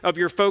dividing of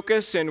your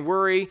focus, and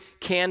worry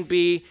can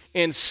be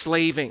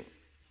enslaving.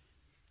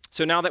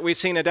 So now that we've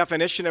seen a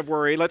definition of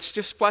worry, let's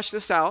just flesh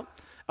this out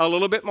a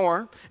little bit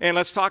more, and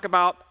let's talk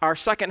about our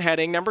second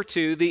heading, number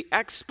 2, the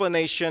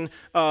explanation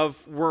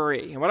of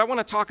worry. And what I want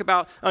to talk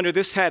about under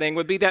this heading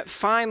would be that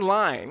fine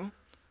line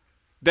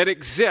that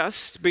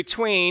exists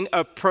between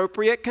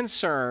appropriate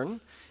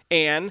concern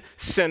and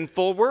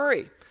sinful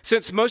worry.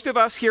 Since most of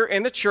us here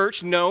in the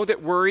church know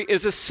that worry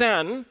is a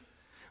sin,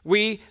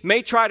 we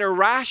may try to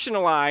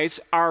rationalize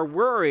our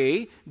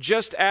worry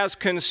just as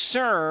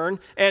concern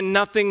and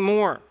nothing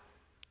more.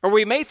 Or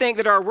we may think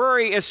that our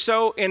worry is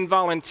so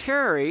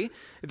involuntary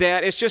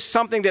that it's just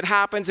something that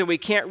happens and we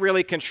can't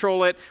really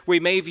control it. We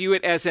may view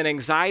it as an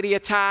anxiety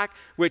attack,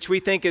 which we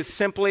think is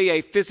simply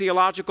a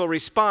physiological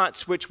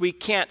response which we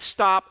can't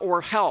stop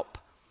or help.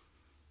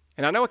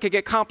 And I know it could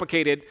get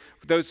complicated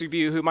for those of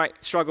you who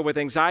might struggle with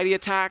anxiety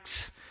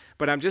attacks,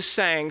 but I'm just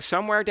saying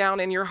somewhere down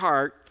in your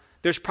heart,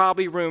 there's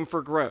probably room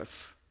for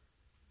growth.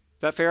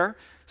 Is that fair?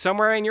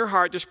 Somewhere in your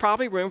heart, there's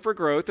probably room for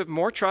growth of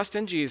more trust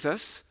in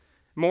Jesus,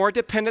 more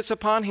dependence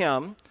upon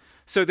him,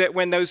 so that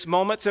when those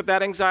moments of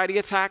that anxiety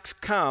attacks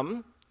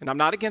come, and I'm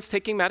not against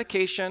taking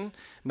medication,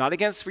 not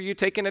against for you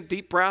taking a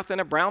deep breath in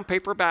a brown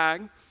paper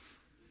bag.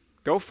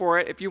 Go for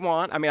it if you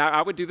want. I mean,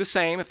 I would do the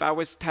same if I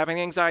was having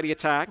an anxiety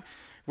attack,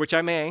 which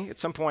I may at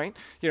some point.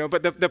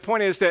 But the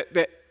point is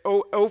that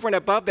over and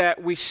above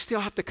that, we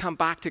still have to come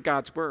back to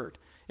God's word.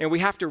 and we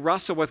have to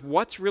wrestle with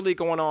what's really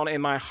going on in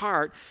my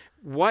heart.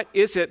 What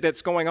is it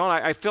that's going on?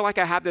 I feel like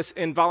I have this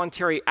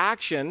involuntary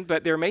action,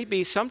 but there may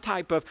be some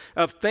type of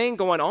thing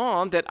going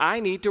on that I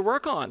need to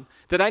work on,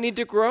 that I need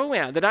to grow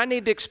in, that I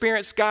need to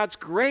experience God's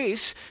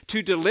grace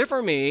to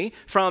deliver me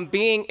from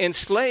being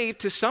enslaved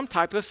to some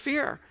type of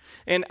fear.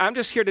 And I'm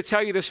just here to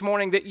tell you this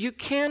morning that you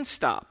can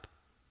stop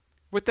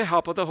with the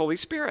help of the Holy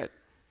Spirit.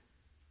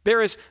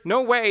 There is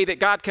no way that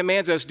God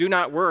commands us, do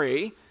not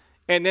worry,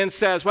 and then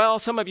says, well,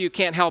 some of you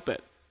can't help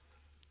it.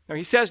 No,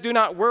 he says, do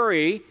not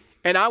worry,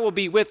 and I will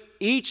be with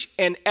each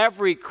and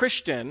every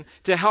Christian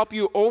to help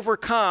you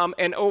overcome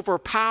and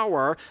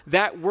overpower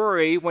that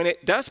worry when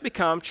it does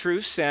become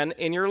true sin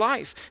in your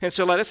life. And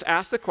so let us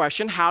ask the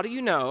question, how do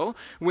you know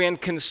when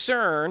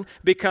concern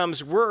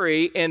becomes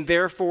worry and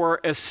therefore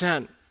a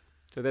sin?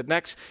 So the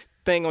next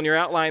thing on your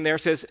outline there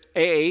says,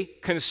 A,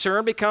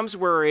 concern becomes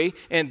worry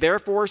and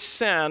therefore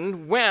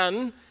sin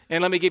when,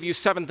 and let me give you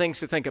 7 things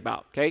to think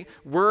about, okay?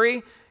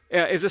 Worry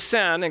is a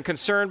sin and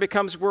concern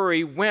becomes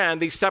worry when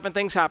these 7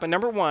 things happen.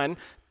 Number 1,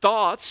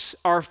 thoughts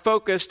are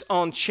focused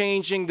on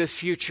changing the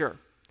future.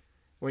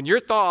 When your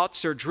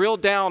thoughts are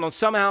drilled down on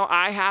somehow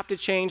I have to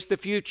change the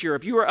future,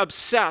 if you are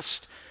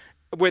obsessed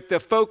with the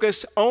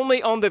focus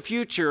only on the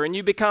future and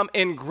you become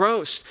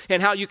engrossed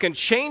in how you can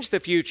change the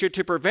future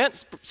to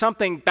prevent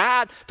something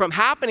bad from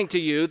happening to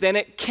you, then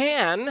it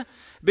can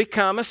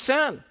become a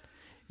sin.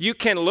 You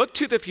can look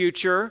to the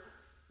future,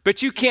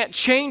 but you can't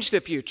change the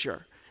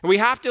future. We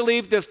have to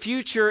leave the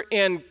future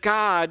in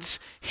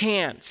God's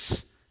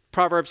hands.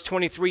 Proverbs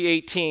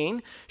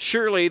 23:18,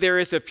 surely there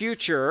is a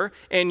future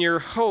and your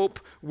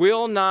hope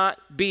will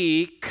not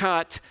be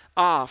cut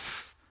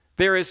off.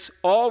 There is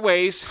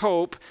always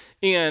hope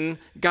in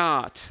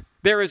God.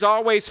 There is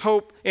always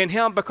hope in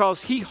him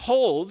because he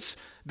holds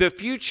the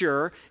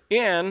future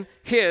in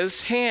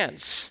his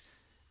hands.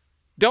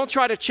 Don't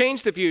try to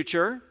change the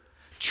future.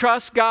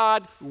 Trust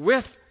God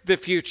with the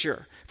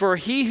future. For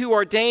he who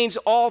ordains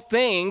all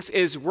things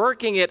is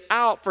working it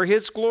out for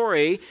his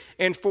glory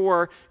and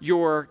for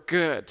your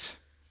good.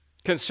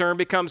 Concern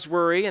becomes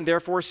worry and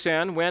therefore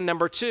sin when,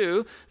 number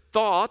 2,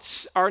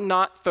 thoughts are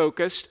not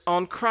focused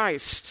on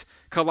Christ.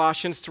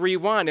 Colossians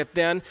 3:1, if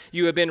then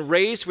you have been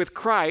raised with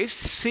Christ,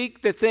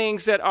 seek the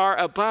things that are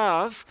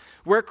above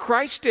where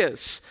Christ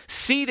is,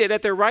 seated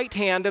at the right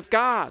hand of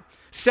God.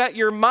 Set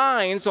your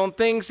minds on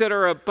things that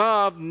are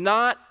above,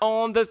 not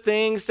on the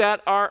things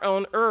that are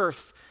on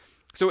earth.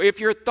 So if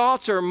your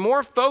thoughts are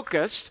more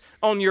focused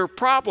on your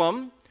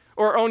problem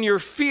or on your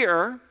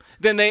fear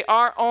than they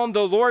are on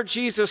the Lord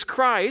Jesus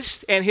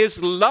Christ and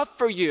his love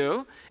for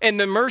you and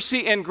the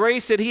mercy and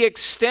grace that he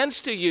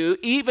extends to you,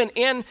 even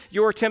in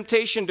your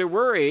temptation to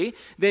worry,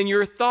 then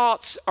your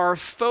thoughts are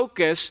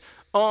focused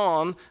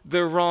on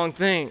the wrong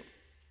thing.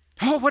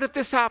 Oh, what if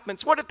this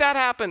happens? What if that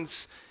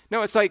happens?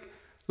 No, it's like,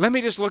 let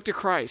me just look to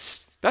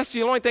Christ. That's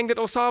the only thing that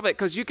will solve it,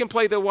 because you can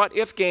play the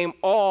what-if game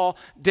all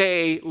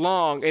day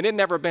long, and it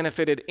never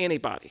benefited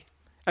anybody.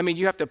 I mean,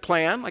 you have to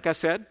plan, like I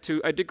said,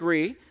 to a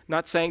degree.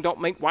 Not saying don't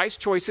make wise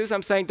choices.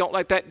 I'm saying don't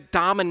let that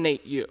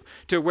dominate you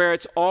to where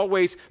it's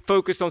always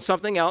focused on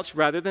something else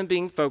rather than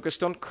being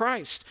focused on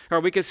Christ. Or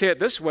we could say it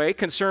this way,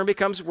 concern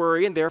becomes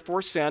worry and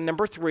therefore sin.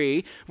 Number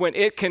 3, when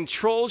it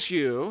controls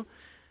you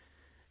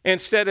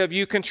instead of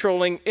you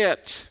controlling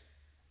it.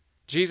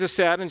 Jesus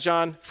said in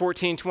John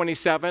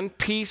 14:27,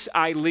 peace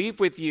I leave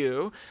with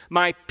you,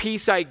 my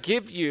peace I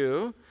give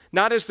you,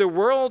 not as the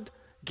world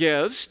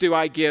gives do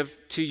I give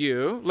to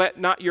you. Let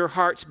not your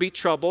hearts be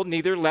troubled,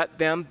 neither let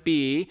them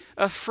be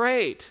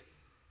afraid.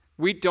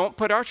 We don't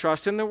put our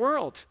trust in the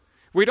world.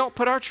 We don't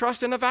put our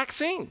trust in a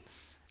vaccine.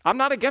 I'm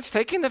not against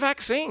taking the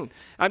vaccine.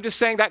 I'm just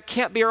saying that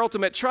can't be our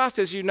ultimate trust,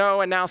 as you know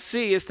and now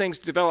see as things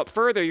develop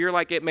further. You're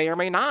like, it may or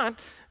may not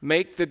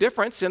make the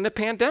difference in the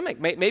pandemic.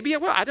 Maybe it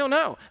will. I don't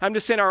know. I'm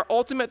just saying our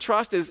ultimate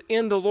trust is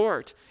in the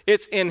Lord.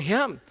 It's in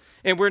him.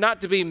 And we're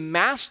not to be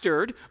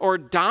mastered or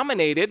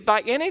dominated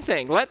by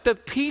anything. Let the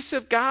peace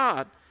of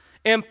God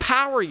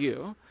empower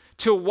you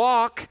to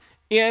walk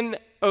in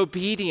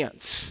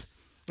obedience.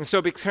 And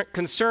so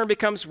concern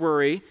becomes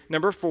worry,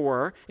 number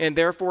 4, and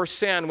therefore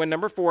sin. When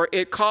number 4,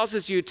 it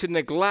causes you to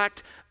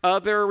neglect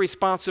other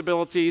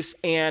responsibilities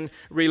and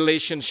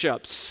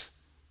relationships.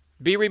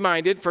 Be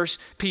reminded, 1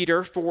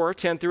 Peter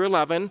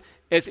 4:10-11,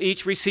 as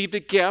each received a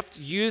gift,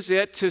 use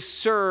it to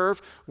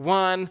serve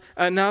one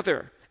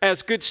another.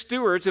 As good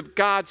stewards of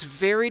God's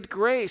varied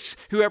grace,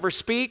 whoever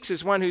speaks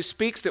is one who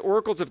speaks the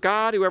oracles of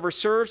God. Whoever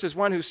serves is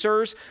one who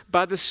serves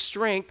by the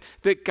strength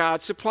that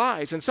God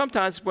supplies. And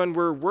sometimes when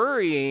we're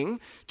worrying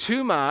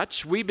too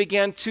much, we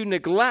begin to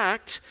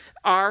neglect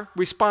our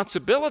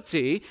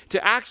responsibility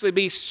to actually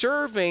be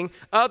serving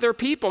other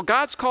people.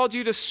 God's called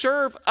you to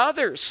serve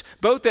others,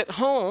 both at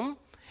home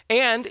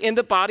and in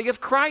the body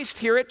of Christ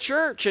here at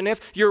church. And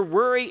if your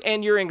worry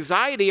and your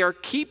anxiety are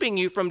keeping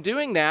you from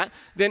doing that,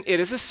 then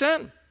it is a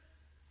sin.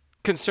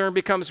 Concern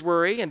becomes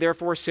worry and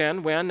therefore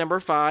sin when, number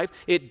 5,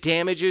 it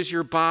damages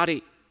your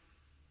body.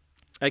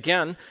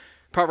 Again,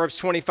 Proverbs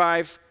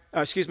 25,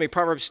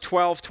 Proverbs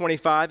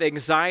 12:25,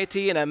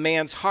 anxiety in a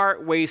man's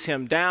heart weighs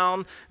him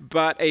down,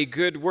 but a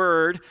good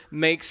word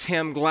makes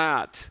him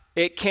glad.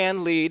 It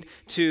can lead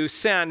to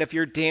sin if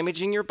you're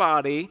damaging your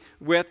body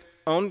with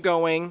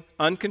ongoing,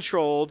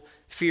 uncontrolled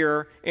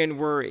fear and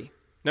worry.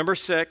 Number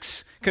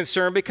 6,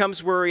 concern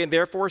becomes worry and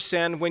therefore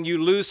sin when you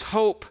lose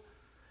hope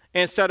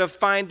instead of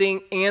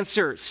finding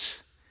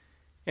answers.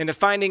 And the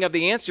finding of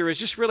the answer is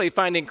just really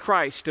finding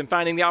Christ and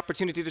finding the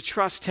opportunity to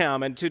trust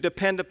him and to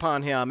depend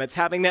upon him. It's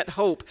having that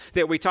hope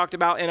that we talked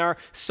about in our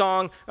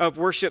song of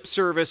worship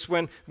service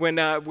when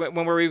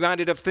we're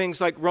reminded of things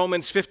like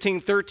Romans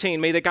 15:13.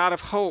 May the God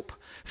of hope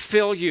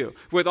fill you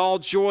with all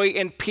joy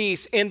and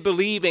peace in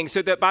believing,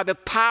 so that by the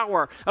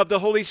power of the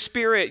Holy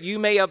Spirit you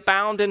may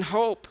abound in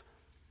hope.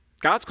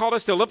 God's called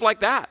us to live like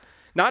that,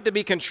 not to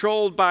be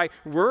controlled by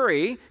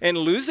worry and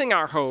losing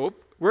our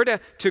hope. We're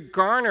to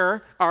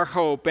garner our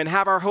hope and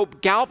have our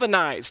hope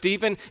galvanized,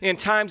 even in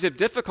times of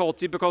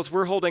difficulty, because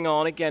we're holding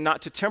on, again,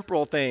 not to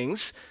temporal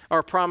things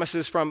or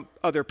promises from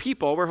other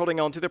people. We're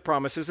holding on to the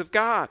promises of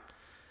God.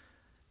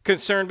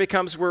 Concern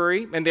becomes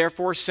worry and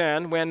therefore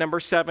sin when, number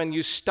 7,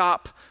 you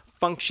stop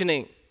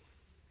functioning.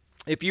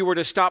 If you were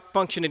to stop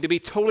functioning, to be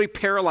totally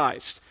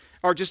paralyzed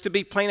or just to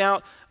be plain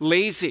out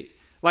lazy,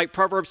 like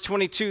Proverbs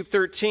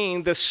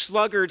 22:13, the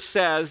sluggard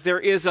says, there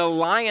is a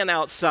lion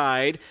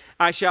outside,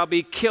 I shall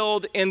be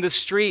killed in the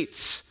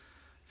streets.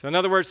 So in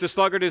other words, the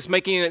sluggard is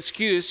making an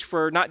excuse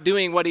for not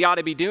doing what he ought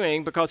to be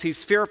doing because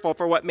he's fearful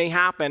for what may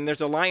happen. There's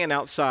a lion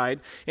outside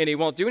and he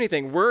won't do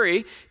anything.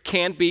 Worry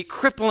can be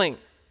crippling.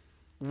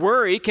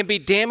 Worry can be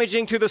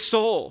damaging to the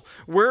soul.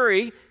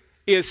 Worry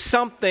is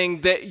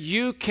something that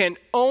you can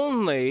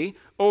only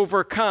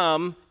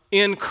overcome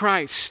in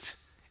Christ.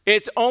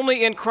 It's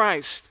only in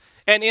Christ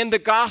and in the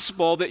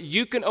gospel that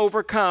you can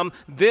overcome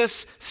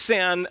this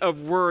sin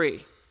of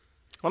worry.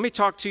 Let me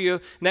talk to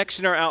you next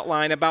in our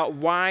outline about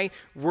why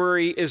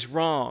worry is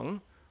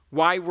wrong.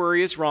 Why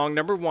worry is wrong.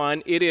 Number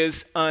 1, it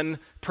is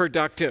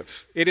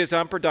unproductive. It is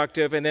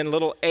unproductive, and then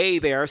little a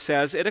there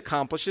says it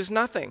accomplishes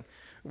nothing.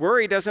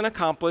 Worry doesn't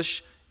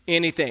accomplish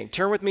anything.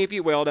 Turn with me, if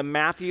you will, to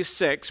Matthew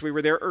 6. We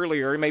were there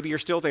earlier. Maybe you're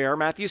still there.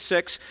 Matthew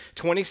 6,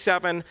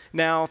 27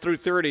 now through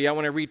 30. I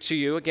want to read to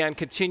you, again,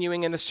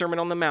 continuing in the Sermon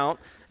on the Mount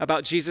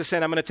about Jesus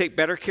saying, I'm going to take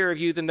better care of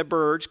you than the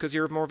birds because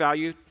you're of more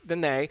value than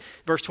they.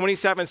 Verse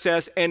 27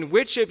 says, and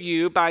which of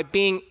you, by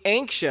being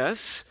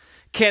anxious,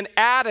 can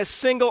add a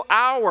single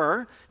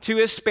hour to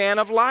his span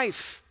of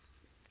life?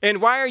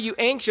 And why are you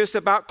anxious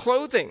about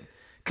clothing?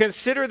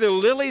 Consider the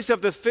lilies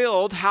of the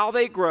field, how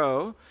they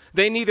grow.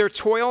 They neither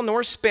toil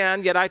nor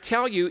spin, yet I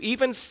tell you,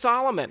 even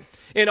Solomon,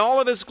 in all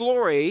of his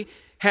glory,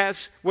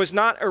 was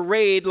not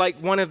arrayed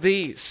like one of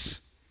these.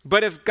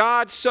 But if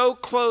God so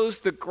clothes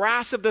the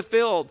grass of the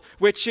field,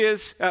 which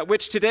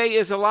today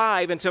is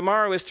alive and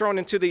tomorrow is thrown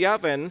into the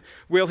oven,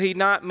 will he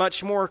not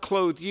much more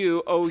clothe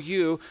you, O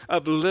you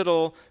of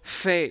little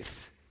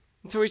faith?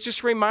 And so he's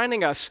just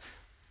reminding us,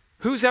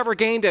 who's ever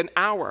gained an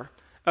hour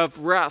of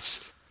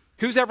rest?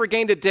 Who's ever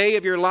gained a day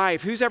of your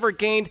life? Who's ever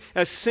gained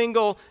a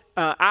single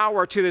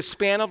hour to the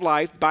span of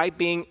life by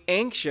being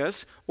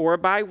anxious or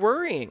by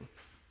worrying?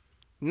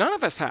 None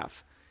of us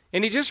have.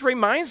 And he just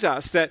reminds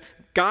us that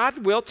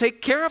God will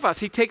take care of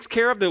us. He takes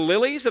care of the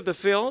lilies of the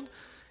field.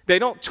 They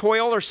don't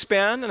toil or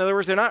spin. In other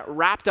words, they're not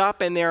wrapped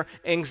up in their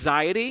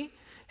anxiety.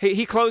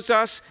 He clothes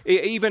us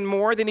even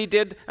more than he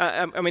did.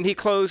 He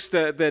clothes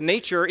the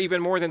nature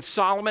even more than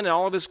Solomon in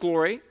all of his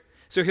glory.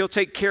 So he'll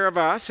take care of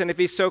us. And if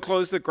he so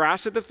clothes the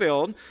grass of the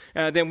field,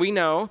 then we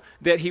know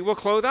that he will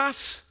clothe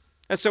us.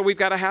 And so we've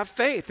got to have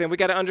faith, and we've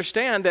got to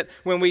understand that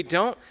when we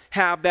don't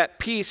have that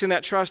peace and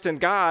that trust in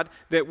God,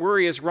 that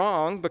worry is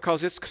wrong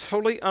because it's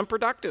totally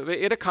unproductive.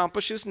 It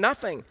accomplishes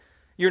nothing.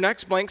 Your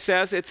next blank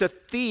says it's a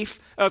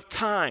thief of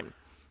time.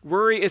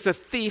 Worry is a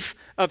thief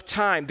of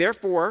time.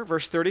 Therefore,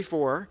 verse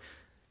 34,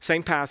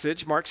 same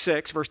passage, Mark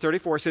 6, verse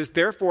 34 says,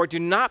 therefore, do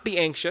not be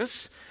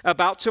anxious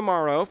about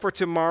tomorrow, for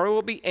tomorrow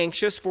will be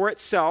anxious for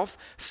itself.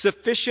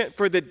 Sufficient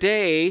for the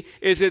day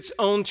is its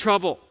own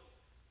trouble.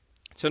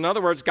 So in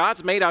other words,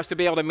 God's made us to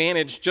be able to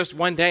manage just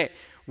one day,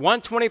 one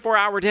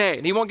 24-hour day.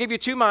 And he won't give you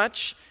too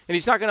much, and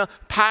he's not going to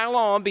pile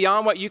on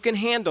beyond what you can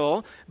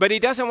handle, but he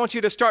doesn't want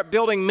you to start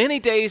building many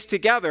days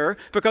together,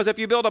 because if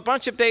you build a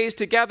bunch of days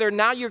together,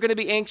 now you're going to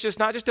be anxious,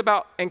 not just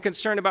about and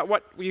concerned about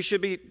what you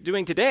should be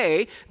doing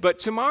today, but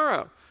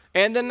tomorrow,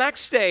 and the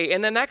next day,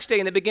 and the next day,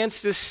 and it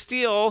begins to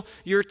steal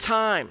your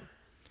time.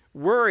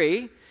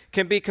 Worry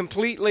can be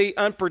completely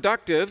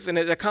unproductive, and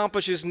it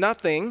accomplishes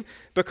nothing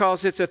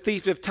because it's a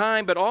thief of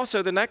time. But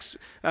also the next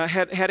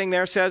heading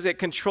there says it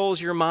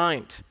controls your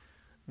mind.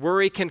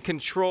 Worry can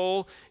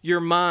control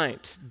your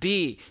mind.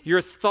 D,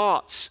 your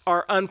thoughts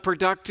are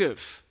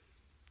unproductive.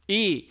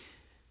 E,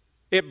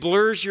 it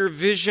blurs your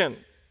vision.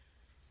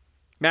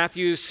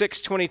 Matthew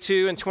 6,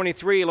 22 and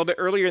 23, a little bit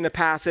earlier in the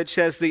passage,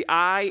 says the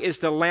eye is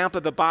the lamp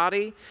of the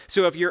body.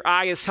 So if your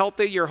eye is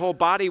healthy, your whole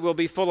body will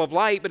be full of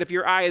light. But if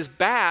your eye is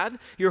bad,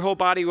 your whole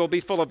body will be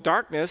full of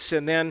darkness.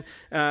 And then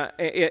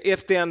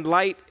if then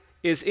light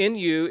is in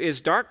you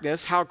is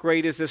darkness, how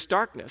great is this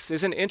darkness?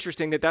 Isn't it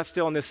interesting that that's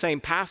still in the same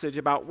passage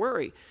about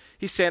worry?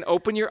 He's saying,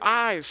 open your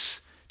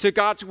eyes to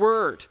God's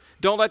word.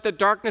 Don't let the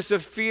darkness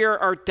of fear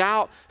or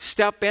doubt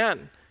step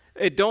in.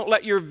 Don't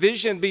let your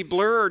vision be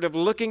blurred of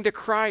looking to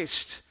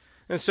Christ.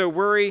 And so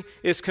worry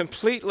is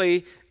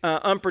completely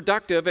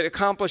unproductive. It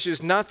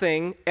accomplishes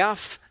nothing.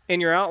 F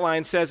in your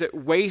outline says it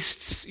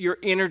wastes your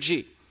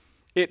energy.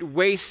 It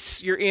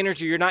wastes your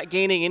energy. You're not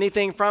gaining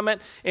anything from it,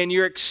 and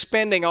you're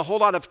expending a whole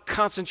lot of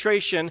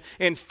concentration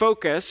and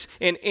focus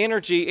and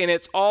energy, and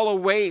it's all a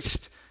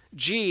waste.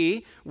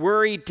 G,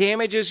 worry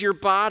damages your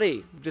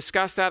body. We've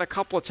discussed that a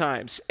couple of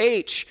times.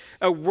 H,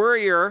 a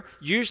worrier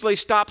usually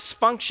stops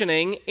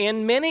functioning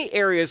in many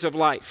areas of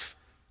life.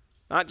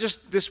 Not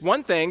just this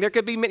one thing.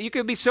 You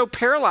could be so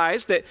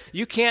paralyzed that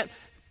you can't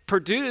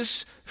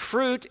produce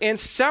fruit in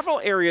several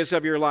areas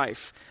of your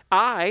life.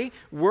 I,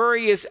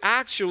 worry is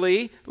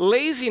actually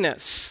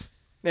laziness.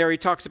 There he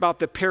talks about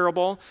the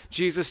parable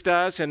Jesus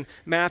does in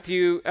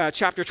Matthew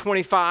chapter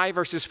 25,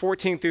 verses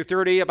 14 through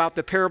 30, about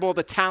the parable of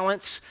the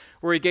talents,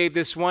 where he gave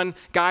this one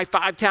guy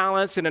 5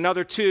 talents and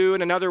another 2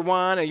 and another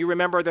 1. And you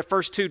remember the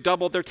first 2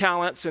 doubled their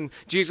talents and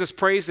Jesus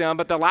praised them.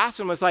 But the last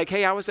one was like,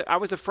 hey, I was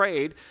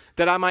afraid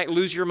that I might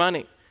lose your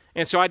money.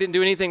 And so I didn't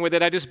do anything with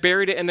it. I just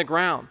buried it in the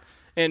ground.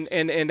 And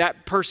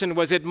that person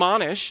was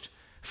admonished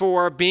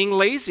for being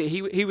lazy.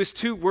 He was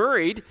too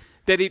worried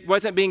that he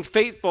wasn't being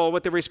faithful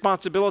with the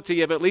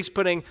responsibility of at least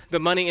putting the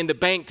money in the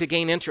bank to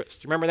gain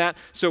interest. Remember that?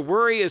 So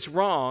worry is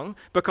wrong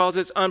because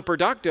it's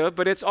unproductive,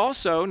 but it's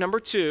also, number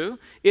 2,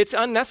 it's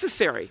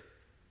unnecessary.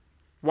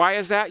 Why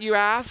is that, you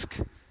ask?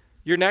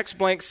 Your next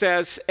blank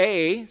says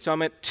A, so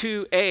I'm at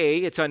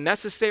 2A. It's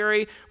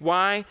unnecessary.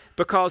 Why?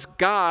 Because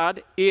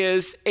God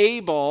is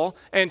able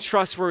and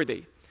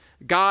trustworthy.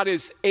 God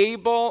is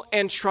able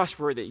and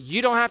trustworthy.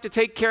 You don't have to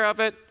take care of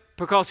it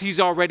because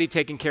he's already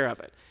taken care of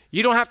it.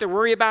 You don't have to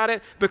worry about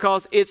it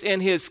because it's in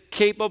his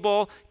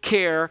capable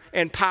care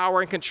and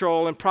power and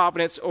control and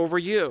providence over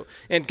you.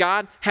 And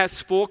God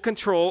has full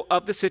control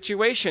of the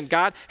situation.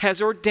 God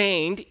has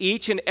ordained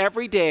each and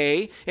every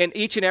day and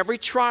each and every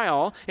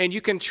trial, and you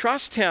can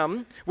trust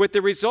him with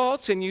the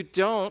results, and you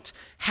don't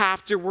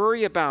have to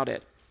worry about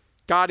it.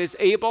 God is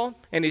able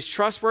and he's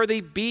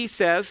trustworthy. B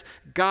says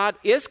God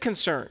is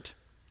concerned.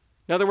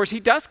 In other words, he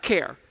does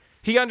care.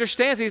 He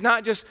understands. He's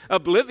not just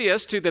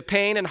oblivious to the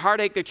pain and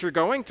heartache that you're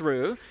going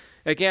through.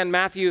 Again,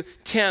 Matthew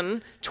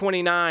 10,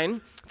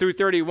 29 through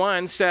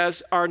 31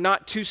 says, are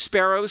not 2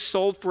 sparrows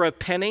sold for a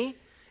penny,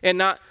 and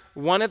not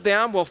one of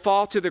them will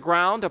fall to the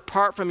ground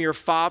apart from your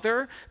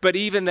Father, but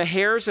even the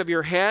hairs of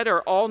your head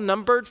are all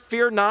numbered.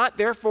 Fear not,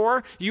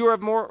 therefore you are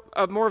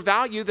of more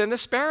value than the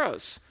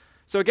sparrows.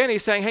 So again,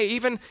 he's saying, hey,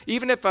 even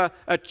if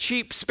a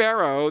cheap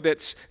sparrow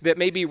that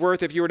may be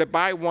worth, if you were to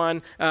buy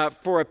one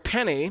for a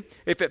penny,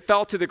 if it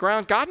fell to the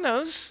ground, God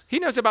knows. He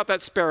knows about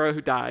that sparrow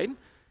who died.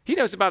 He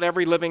knows about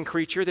every living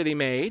creature that he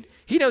made.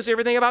 He knows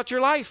everything about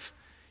your life.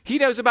 He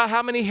knows about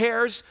how many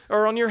hairs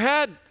are on your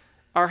head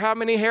or how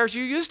many hairs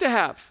you used to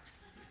have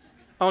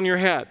on your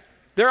head.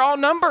 They're all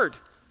numbered.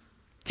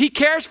 He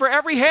cares for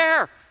every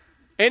hair,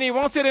 and he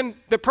wants it in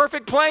the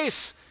perfect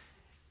place.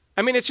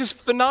 I mean, it's just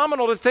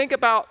phenomenal to think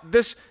about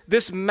this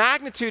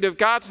magnitude of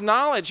God's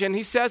knowledge. And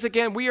he says,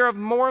 again, we are of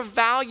more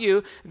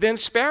value than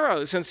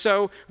sparrows. And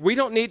so we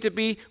don't need to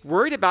be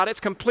worried about it. It's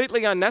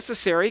completely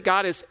unnecessary.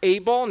 God is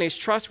able and he's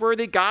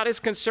trustworthy. God is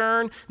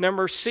concerned.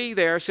 Number C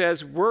there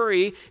says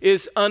worry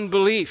is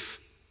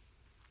unbelief.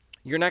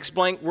 Your next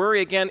blank,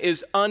 worry again,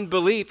 is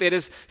unbelief. It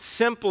is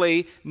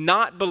simply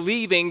not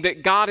believing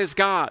that God is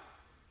God.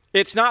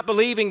 It's not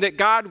believing that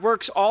God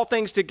works all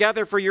things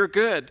together for your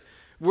good.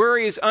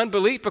 Worry is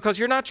unbelief because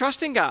you're not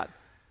trusting God.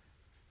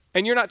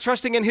 And you're not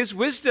trusting in his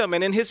wisdom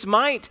and in his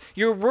might.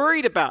 You're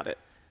worried about it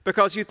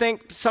because you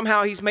think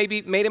somehow he's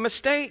maybe made a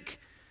mistake.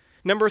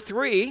 Number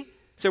 3,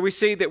 so we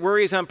see that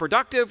worry is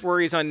unproductive,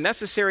 worry is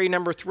unnecessary.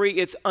 Number 3,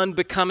 it's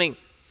unbecoming.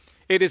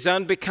 It is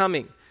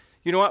unbecoming.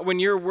 You know what? When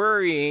you're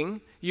worrying,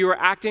 you are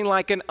acting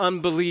like an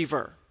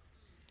unbeliever.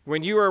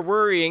 When you are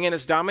worrying and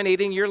it's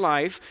dominating your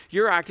life,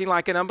 you're acting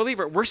like an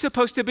unbeliever. We're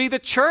supposed to be the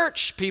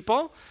church,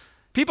 people.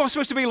 People are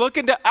supposed to be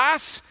looking to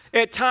us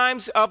at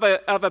times of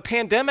a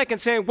pandemic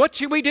and saying, what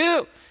should we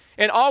do?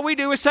 And all we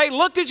do is say,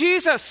 look to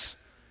Jesus.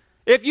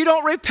 If you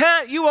don't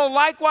repent, you will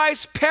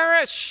likewise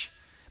perish.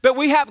 But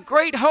we have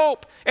great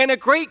hope and a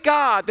great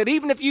God that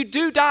even if you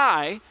do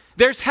die,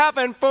 there's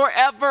heaven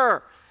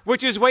forever,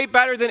 which is way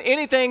better than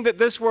anything that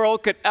this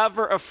world could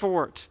ever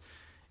afford.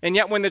 And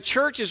yet when the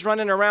church is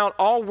running around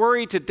all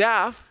worried to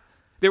death,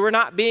 they were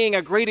not being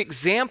a great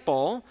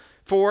example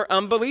for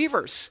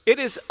unbelievers. It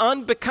is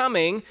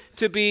unbecoming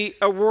to be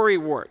a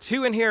worrywart.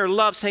 Who in here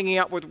loves hanging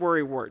out with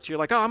worrywarts? You're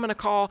like, oh, I'm going to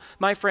call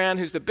my friend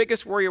who's the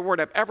biggest worrywart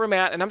I've ever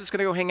met, and I'm just going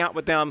to go hang out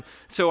with them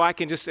so I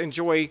can just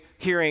enjoy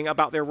hearing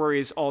about their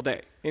worries all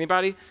day.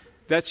 Anybody?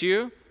 That's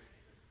you?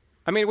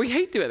 I mean, we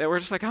hate doing that. We're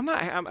just like, I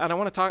don't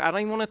want to talk. I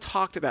don't even want to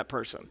talk to that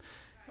person.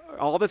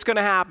 All that's going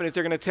to happen is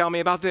they're going to tell me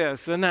about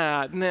this and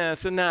that and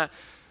this and that.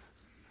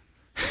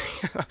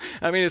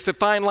 I mean, it's the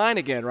fine line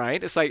again,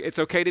 right? It's like, it's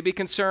okay to be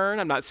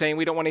concerned. I'm not saying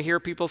we don't want to hear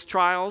people's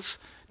trials.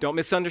 Don't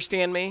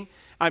misunderstand me.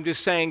 I'm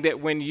just saying that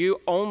when you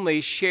only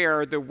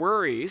share the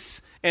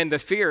worries and the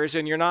fears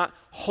and you're not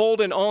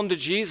holding on to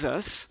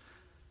Jesus,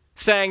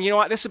 saying, you know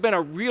what, this has been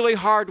a really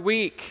hard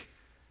week,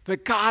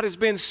 but God has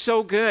been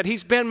so good.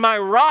 He's been my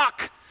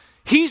rock.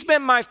 He's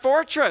been my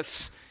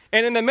fortress.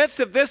 And in the midst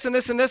of this and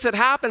this and this that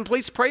happened,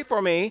 please pray for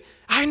me.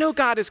 I know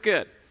God is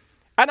good.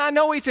 And I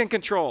know he's in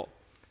control.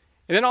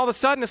 And then all of a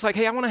sudden, it's like,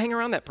 hey, I want to hang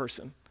around that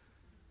person.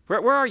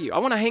 Where are you? I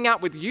want to hang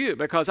out with you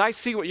because I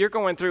see what you're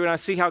going through and I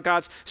see how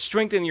God's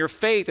strengthening your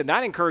faith, and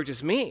that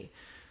encourages me.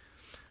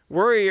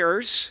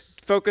 Worriers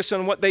focus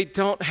on what they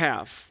don't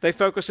have. They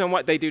focus on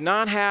what they do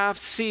not have.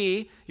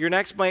 C, your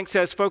next blank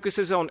says,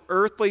 focuses on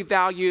earthly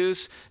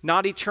values,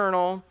 not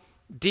eternal.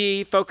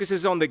 D,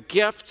 focuses on the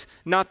gift,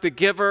 not the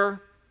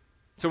giver.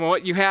 So when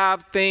what you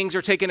have, things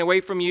are taken away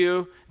from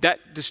you,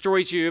 that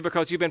destroys you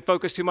because you've been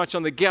focused too much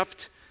on the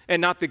gift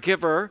and not the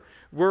giver.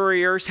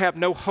 Worriers have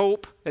no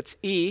hope. That's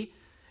E.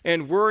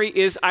 And worry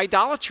is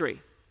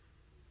idolatry.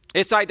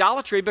 It's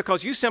idolatry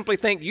because you simply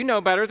think you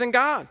know better than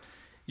God.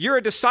 You're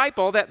a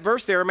disciple. That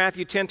verse there,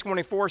 Matthew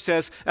 10:24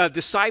 says, a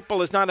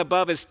disciple is not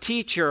above his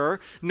teacher,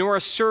 nor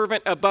a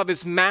servant above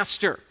his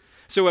master.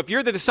 So if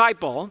you're the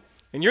disciple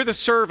and you're the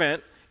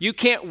servant, you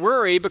can't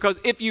worry because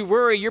if you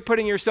worry, you're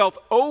putting yourself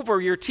over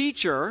your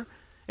teacher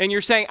and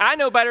you're saying, I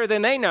know better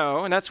than they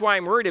know, and that's why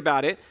I'm worried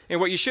about it. And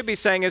what you should be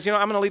saying is, I'm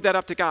going to leave that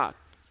up to God.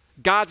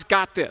 God's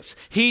got this.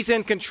 He's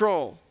in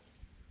control.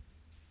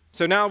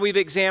 So now we've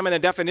examined a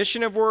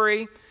definition of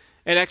worry,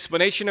 an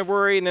explanation of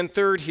worry, and then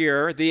third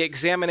here, the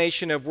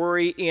examination of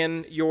worry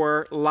in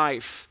your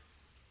life.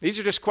 These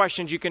are just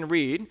questions you can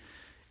read.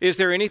 Is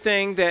there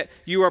anything that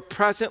you are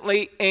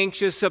presently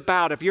anxious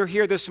about? If you're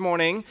here this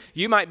morning,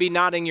 you might be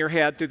nodding your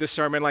head through the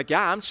sermon like,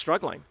 yeah, I'm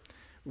struggling.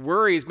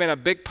 Worry has been a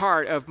big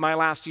part of my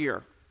last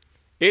year.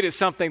 It is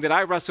something that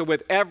I wrestle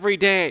with every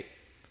day.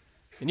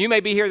 And you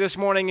may be here this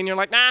morning and you're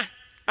like, nah,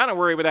 I don't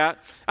worry with that.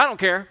 I don't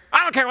care.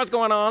 I don't care what's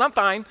going on. I'm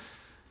fine.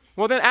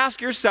 Well, then ask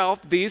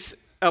yourself these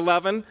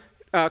 11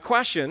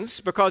 questions,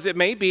 because it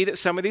may be that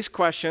some of these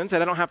questions,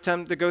 and I don't have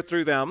time to go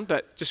through them,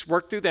 but just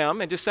work through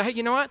them and just say, hey,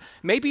 you know what?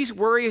 Maybe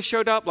worry has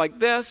showed up like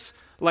this,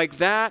 like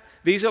that.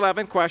 These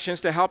 11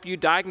 questions to help you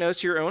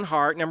diagnose your own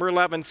heart. Number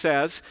 11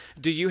 says,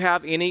 do you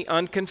have any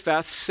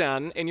unconfessed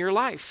sin in your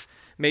life?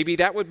 Maybe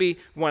that would be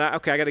one.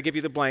 Okay, I got to give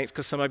you the blanks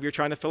because some of you are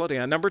trying to fill it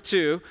in. Number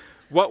 2,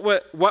 what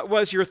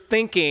was your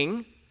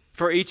thinking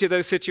for each of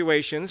those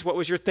situations? What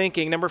was your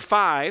thinking? Number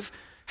 5,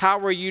 how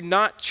were you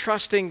not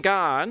trusting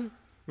God?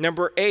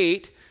 Number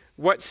 8,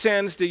 what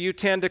sins do you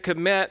tend to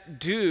commit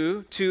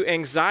due to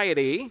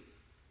anxiety?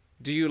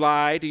 Do you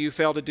lie? Do you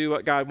fail to do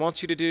what God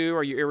wants you to do?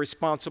 Are you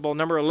irresponsible?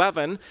 Number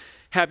 11,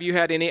 have you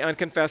had any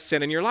unconfessed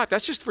sin in your life?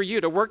 That's just for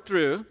you to work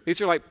through. These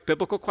are like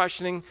biblical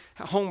questioning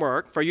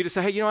homework for you to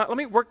say, hey, you know what? Let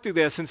me work through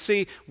this and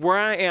see where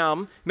I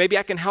am. Maybe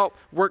I can help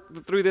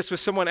work through this with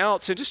someone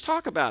else and just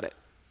talk about it.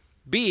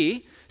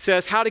 B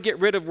says how to get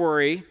rid of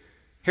worry.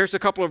 Here's a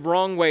couple of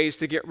wrong ways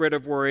to get rid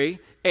of worry.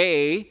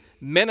 A,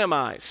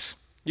 minimize.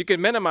 You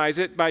can minimize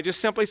it by just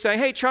simply saying,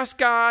 hey, trust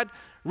God,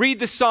 read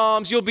the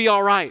Psalms, you'll be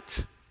all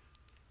right.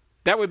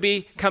 That would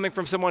be coming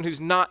from someone who's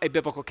not a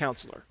biblical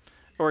counselor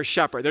or a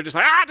shepherd. They're just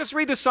like, just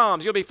read the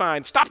Psalms, you'll be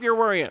fine. Stop your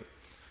worrying.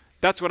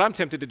 That's what I'm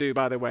tempted to do,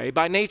 by the way.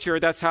 By nature,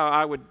 that's how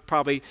I would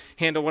probably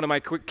handle one of my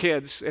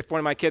kids. If one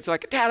of my kids is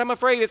like, Dad, I'm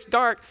afraid it's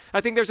dark.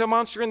 I think there's a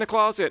monster in the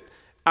closet.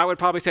 I would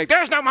probably say,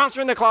 there's no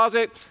monster in the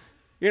closet.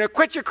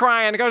 Quit your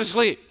crying and go to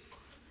sleep.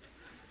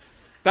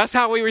 That's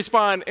how we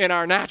respond in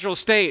our natural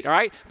state, all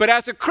right? But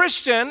as a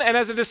Christian and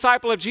as a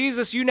disciple of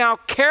Jesus, you now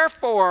care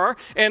for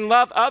and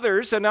love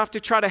others enough to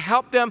try to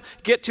help them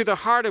get to the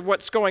heart of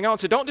what's going on.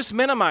 So don't just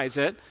minimize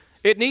it.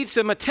 It needs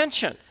some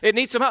attention. It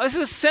needs some help. This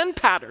is a sin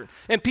pattern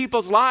in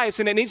people's lives,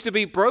 and it needs to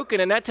be broken,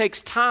 and that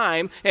takes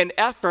time and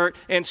effort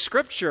and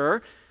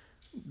scripture.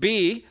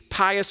 B,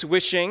 pious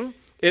wishing.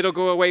 It'll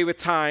go away with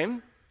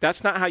time.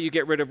 That's not how you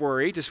get rid of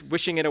worry, just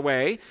wishing it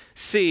away.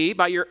 C,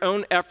 by your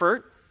own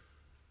effort.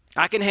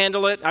 I can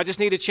handle it. I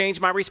just need to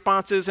change my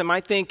responses and my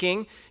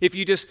thinking. If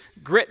you just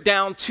grit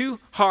down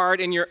too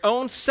hard in your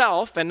own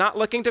self and not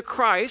looking to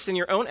Christ in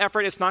your own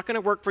effort, it's not going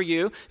to work for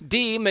you.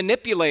 D,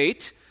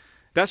 manipulate.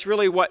 That's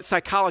really what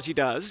psychology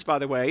does, by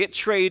the way. It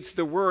trades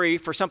the worry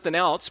for something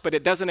else, but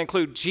it doesn't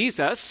include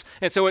Jesus.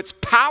 And so it's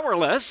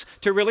powerless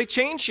to really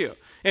change you.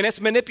 And it's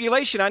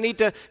manipulation. I need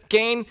to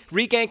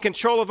regain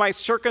control of my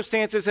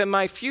circumstances and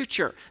my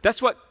future.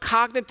 That's what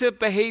cognitive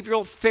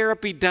behavioral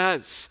therapy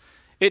does.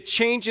 It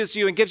changes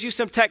you and gives you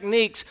some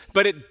techniques,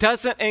 but it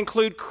doesn't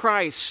include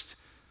Christ.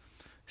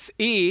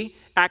 E,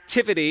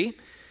 activity.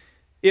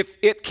 If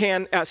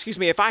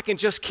I can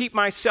just keep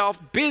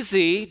myself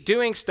busy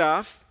doing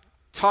stuff,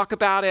 talk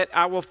about it,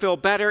 I will feel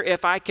better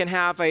if I can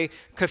have a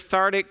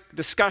cathartic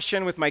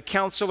discussion with my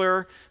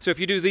counselor. So if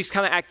you do these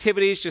kind of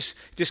activities,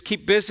 just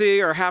keep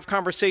busy or have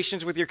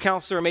conversations with your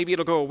counselor, maybe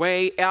it'll go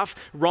away. F,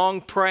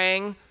 wrong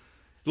praying.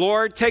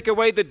 Lord, take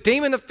away the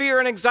demon of fear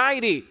and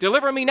anxiety.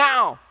 Deliver me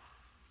now.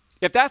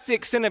 If that's the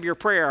extent of your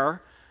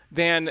prayer,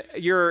 then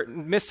you're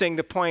missing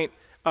the point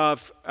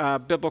of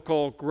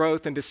biblical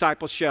growth and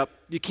discipleship.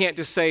 You can't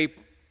just say,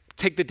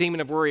 take the demon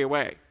of worry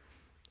away.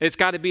 It's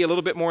got to be a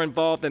little bit more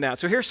involved than that.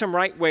 So here's some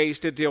right ways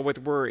to deal with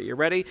worry. You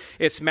ready?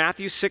 It's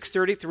Matthew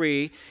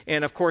 6:33,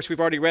 and of course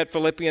we've already read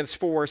Philippians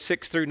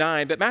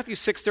 4:6-9, but Matthew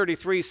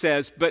 6:33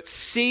 says, "But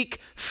seek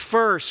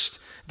first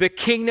the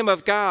kingdom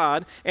of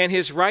God and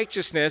his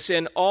righteousness,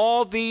 and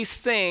all these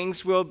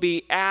things will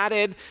be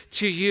added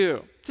to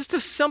you." Just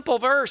a simple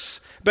verse,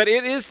 but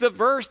it is the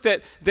verse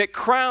that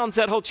crowns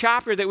that whole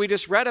chapter that we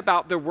just read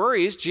about the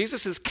worries.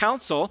 Jesus'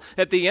 counsel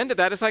at the end of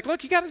that is like,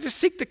 look, you got to just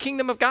seek the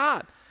kingdom of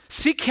God.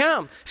 Seek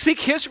him.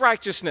 Seek his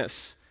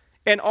righteousness.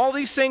 And all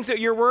these things that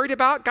you're worried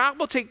about, God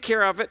will take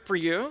care of it for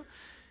you.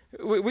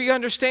 We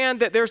understand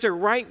that there's a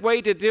right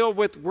way to deal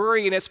with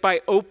worry, and it's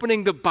by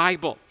opening the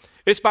Bible.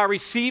 It's by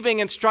receiving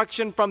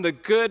instruction from the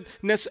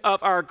goodness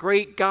of our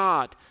great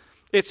God.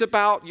 It's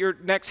about, your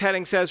next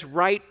heading says,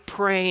 right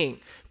praying.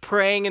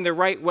 Praying in the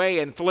right way.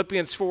 And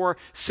Philippians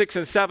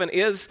 4:6-7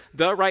 is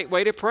the right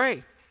way to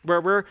pray,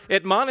 where we're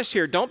admonished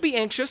here. Don't be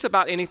anxious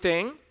about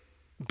anything,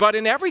 but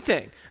in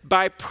everything,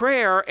 by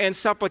prayer and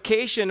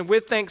supplication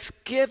with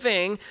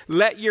thanksgiving,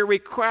 let your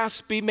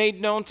requests be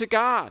made known to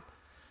God.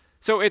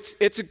 So it's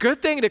a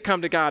good thing to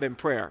come to God in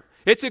prayer.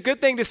 It's a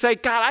good thing to say,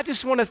 God, I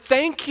just want to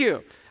thank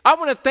you. I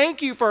want to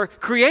thank you for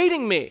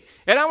creating me.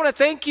 And I want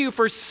to thank you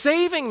for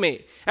saving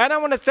me. And I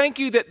want to thank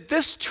you that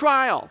this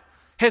trial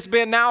has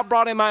been now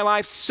brought in my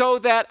life so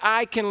that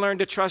I can learn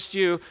to trust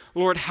you.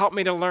 Lord, help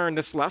me to learn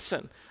this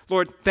lesson.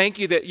 Lord, thank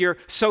you that you're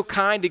so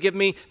kind to give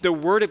me the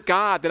word of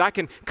God that I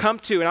can come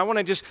to. And I want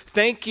to just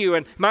thank you.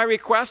 And my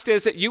request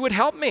is that you would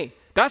help me.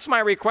 That's my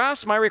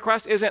request. My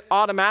request isn't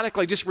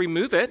automatically just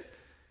remove it,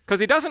 because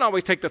he doesn't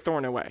always take the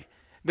thorn away.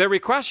 The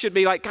request should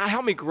be like, God,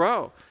 help me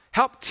grow.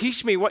 Help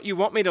teach me what you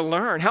want me to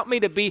learn. Help me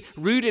to be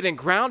rooted and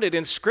grounded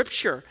in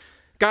Scripture.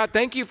 God,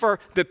 thank you for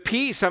the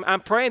peace.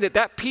 I'm praying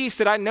that peace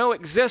that I know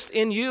exists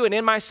in you and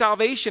in my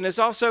salvation is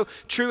also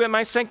true in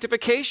my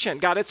sanctification.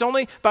 God, it's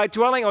only by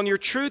dwelling on your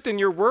truth and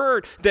your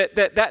word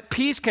that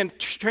peace can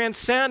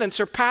transcend and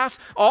surpass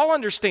all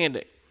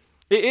understanding.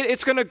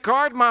 It's going to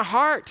guard my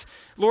heart.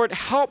 Lord,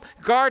 help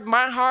guard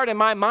my heart and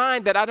my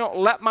mind, that I don't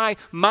let my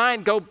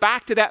mind go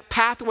back to that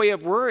pathway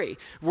of worry.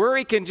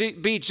 Worry can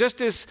be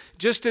just as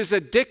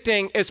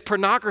addicting as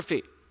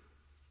pornography.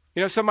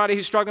 You know, somebody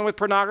who's struggling with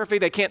pornography,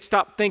 they can't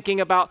stop thinking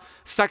about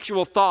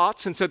sexual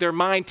thoughts, and so their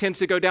mind tends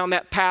to go down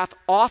that path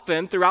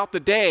often throughout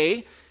the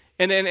day.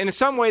 And then in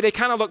some way, they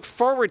kind of look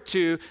forward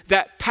to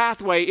that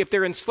pathway if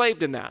they're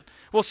enslaved in that.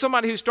 Well,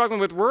 somebody who's struggling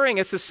with worrying,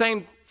 it's the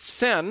same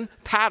sin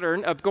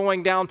pattern of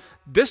going down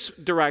this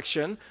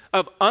direction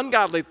of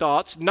ungodly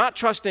thoughts, not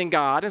trusting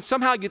God. And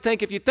somehow you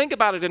think if you think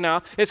about it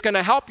enough, it's going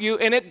to help you,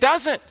 and it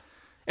doesn't.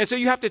 And so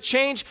you have to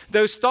change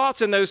those thoughts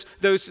and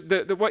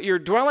what you're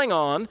dwelling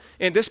on.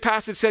 And this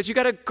passage says you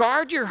got to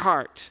guard your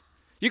heart.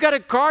 You got to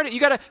guard it. You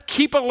got to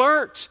keep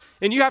alert.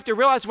 And you have to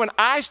realize when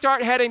I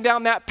start heading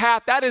down that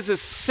path, that is a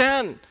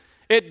sin.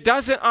 It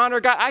doesn't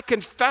honor God. I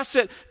confess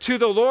it to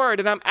the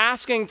Lord, and I'm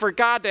asking for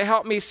God to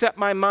help me set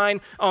my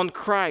mind on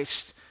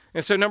Christ.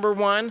 And so number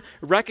one,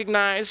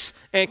 recognize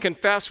and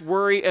confess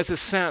worry as a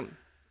sin.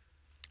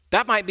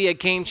 That might be a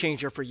game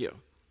changer for you.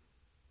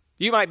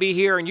 You might be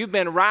here and you've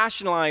been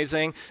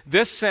rationalizing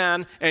this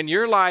sin in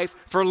your life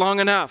for long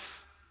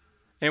enough.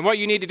 And what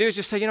you need to do is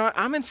just say, you know what,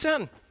 I'm in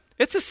sin.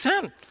 It's a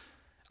sin.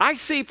 I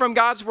see from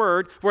God's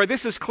word where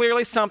this is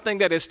clearly something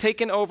that has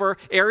taken over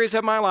areas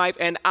of my life,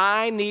 and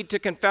I need to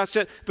confess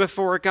it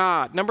before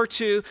God. Number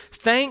two,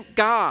 thank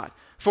God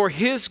for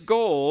his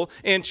goal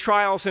in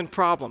trials and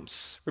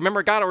problems.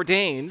 Remember, God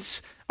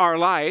ordains our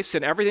lives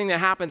and everything that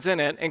happens in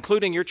it,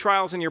 including your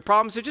trials and your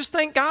problems, so just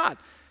thank God.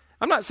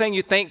 I'm not saying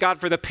you thank God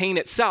for the pain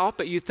itself,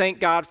 but you thank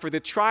God for the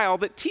trial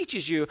that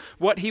teaches you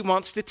what he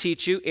wants to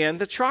teach you in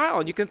the trial.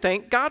 And you can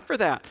thank God for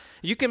that.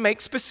 You can make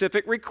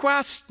specific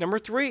requests. Number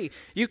three,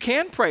 you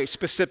can pray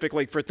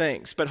specifically for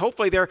things, but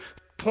hopefully they're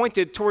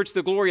pointed towards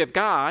the glory of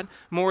God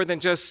more than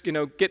just,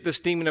 get this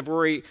demon of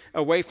worry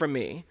away from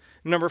me.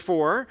 Number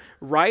four,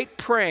 right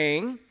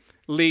praying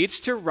leads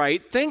to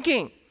right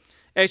thinking.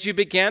 As you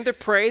began to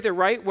pray the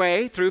right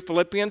way through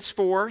Philippians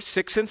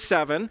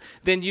 4:6-7,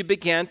 then you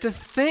began to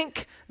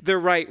think the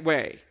right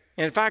way.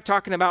 And in fact,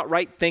 talking about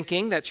right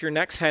thinking, that's your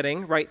next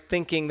heading, right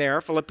thinking there.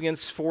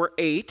 Philippians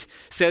 4:8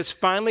 says,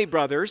 finally,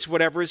 brothers,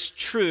 whatever is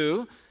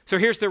true. So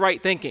here's the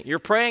right thinking. You're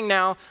praying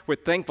now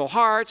with thankful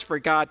hearts for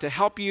God to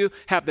help you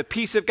have the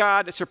peace of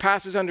God that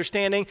surpasses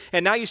understanding.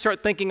 And now you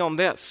start thinking on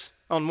this.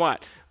 On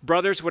what?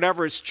 Brothers,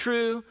 whatever is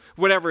true,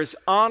 whatever is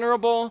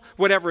honorable,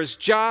 whatever is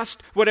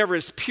just, whatever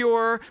is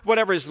pure,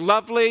 whatever is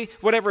lovely,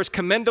 whatever is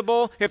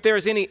commendable, if there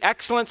is any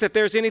excellence, if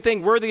there's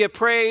anything worthy of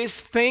praise,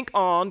 think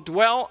on,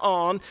 dwell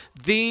on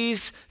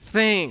these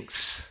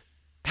things.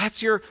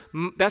 That's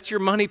your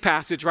money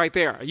passage right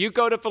there. You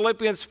go to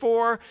Philippians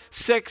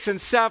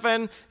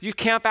 4:6-7. You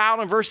camp out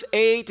on verse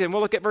 8, and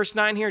we'll look at verse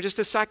 9 here in just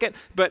a second.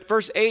 But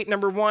verse 8,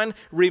 number one,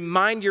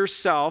 remind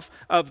yourself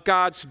of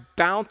God's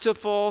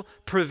bountiful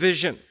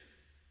provision.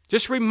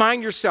 Just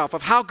remind yourself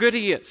of how good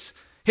he is.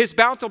 His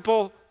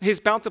bountiful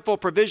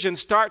provision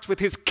starts with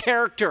his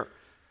character.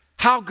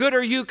 How good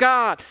are you,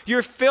 God?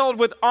 You're filled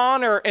with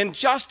honor and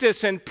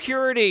justice and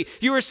purity.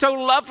 You are so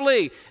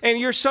lovely and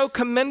you're so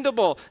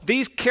commendable.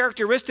 These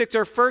characteristics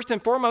are first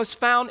and foremost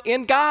found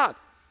in God.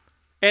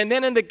 And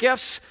then in the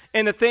gifts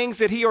and the things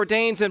that he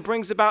ordains and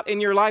brings about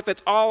in your life,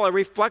 it's all a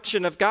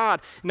reflection of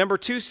God. Number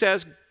 2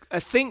 says a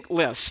think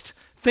list.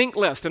 Think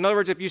list. In other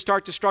words, if you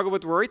start to struggle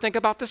with worry, think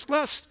about this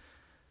list.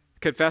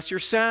 Confess your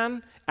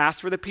sin,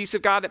 ask for the peace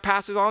of God that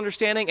passes all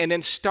understanding, and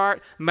then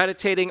start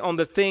meditating on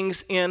the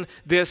things in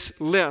this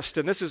list.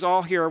 And this is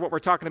all here, what we're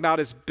talking about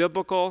is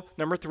biblical,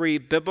 number 3,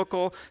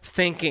 biblical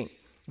thinking.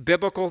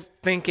 Biblical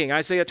thinking.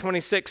 Isaiah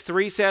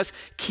 26:3 says,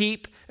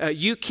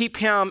 you keep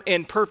him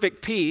in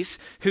perfect peace,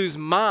 whose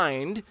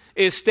mind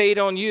is stayed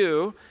on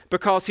you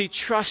because he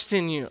trusts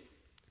in you.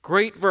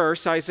 Great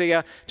verse,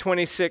 Isaiah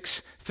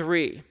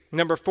 26:3.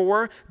 Number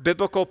 4,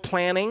 biblical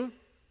planning.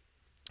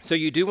 So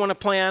you do want to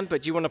plan,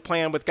 but you want to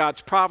plan with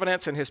God's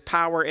providence and his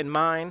power in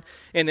mind.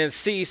 And then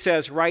C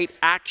says right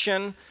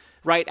action.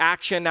 Right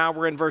action. Now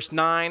we're in verse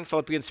 9,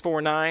 Philippians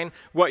 4:9.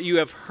 What you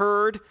have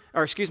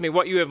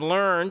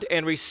learned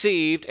and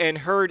received and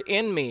heard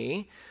in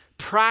me,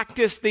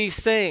 practice these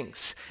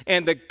things,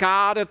 and the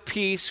God of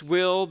peace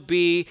will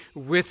be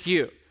with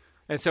you.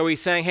 And so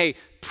he's saying, hey,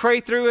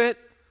 pray through it.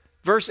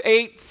 Verse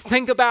 8,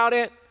 think about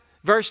it.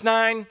 Verse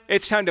 9,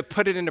 it's time to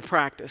put it into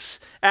practice.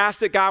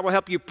 Ask that God will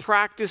help you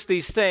practice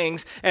these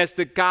things as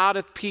the God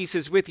of peace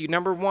is with you.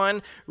 Number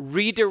 1,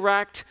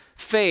 redirect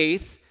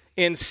faith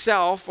in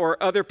self or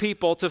other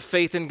people to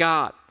faith in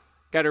God.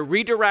 Got to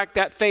redirect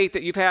that faith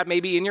that you've had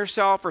maybe in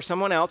yourself or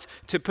someone else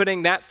to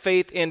putting that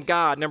faith in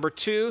God. Number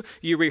 2,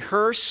 you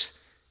rehearse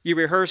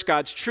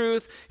God's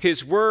truth,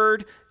 his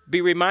word.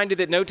 Be reminded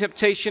that no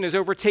temptation is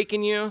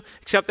overtaking you,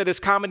 except that is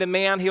common to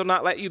man. He'll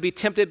not let you be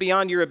tempted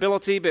beyond your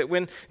ability, but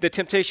when the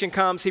temptation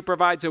comes, he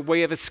provides a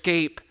way of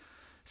escape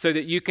so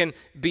that you can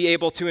be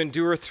able to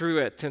endure through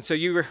it. And so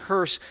you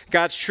rehearse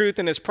God's truth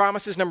and his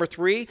promises. Number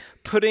 3,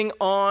 putting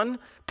on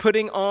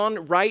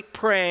right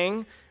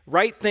praying,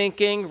 right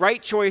thinking,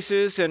 right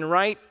choices, and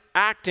right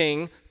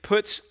acting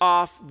puts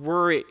off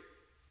worry.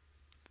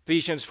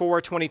 Ephesians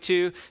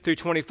 4:22 through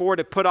 24,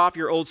 to put off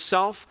your old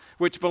self,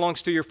 which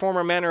belongs to your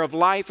former manner of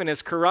life and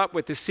is corrupt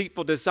with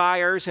deceitful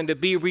desires, and to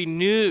be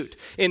renewed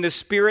in the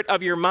spirit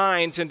of your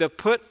minds, and to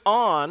put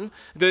on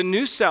the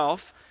new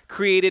self,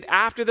 created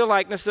after the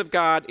likeness of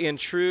God in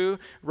true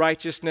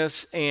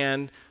righteousness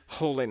and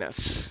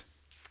holiness.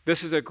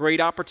 This is a great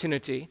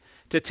opportunity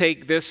to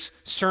take this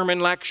sermon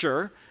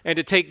lecture and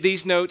to take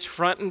these notes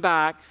front and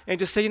back and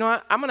just say, you know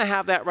what, I'm going to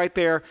have that right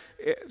there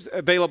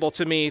available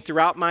to me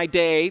throughout my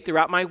day,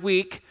 throughout my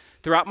week,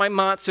 throughout my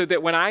month, so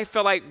that when I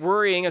feel like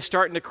worrying is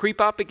starting to creep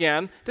up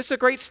again, this is a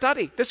great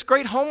study. This is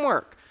great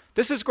homework.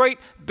 This is great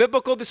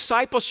biblical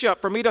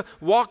discipleship for me to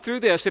walk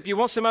through this. If you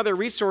want some other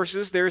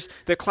resources, there's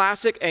the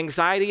classic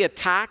Anxiety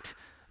Attacked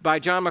by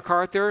John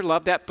MacArthur.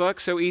 Love that book.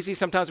 So easy.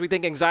 Sometimes we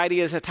think anxiety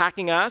is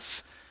attacking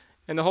us.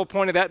 And the whole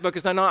point of that book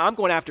is, no, I'm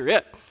going after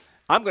it.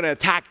 I'm going to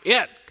attack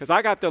it because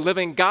I got the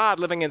living God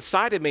living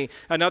inside of me.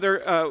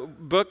 Another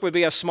book would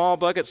be a small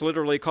book. It's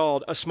literally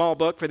called A Small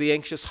Book for the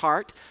Anxious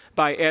Heart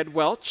by Ed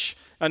Welch.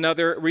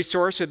 Another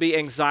resource would be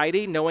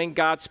Anxiety, Knowing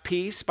God's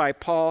Peace by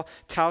Paul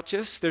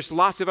Tauchus. There's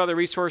lots of other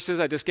resources.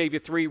 I just gave you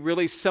 3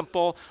 really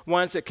simple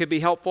ones that could be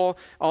helpful.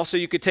 Also,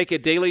 you could take a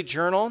daily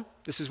journal.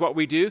 This is what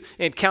we do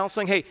in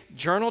counseling. Hey,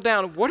 journal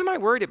down. What am I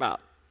worried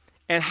about?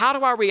 And how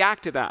do I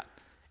react to that?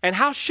 And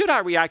how should I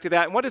react to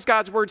that? And what does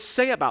God's word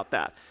say about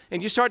that?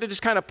 And you start to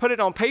just kind of put it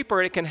on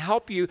paper, and it can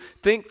help you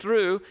think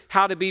through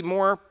how to be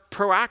more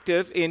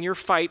proactive in your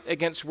fight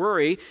against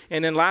worry.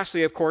 And then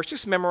lastly, of course,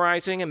 just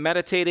memorizing and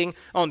meditating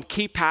on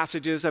key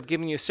passages. I've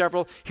given you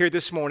several here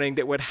this morning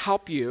that would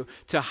help you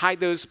to hide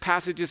those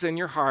passages in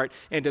your heart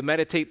and to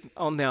meditate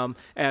on them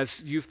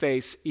as you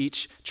face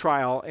each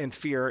trial and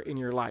fear in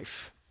your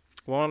life.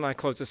 Well, and I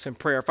close this in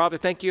prayer. Father,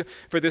 thank you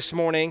for this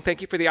morning.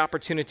 Thank you for the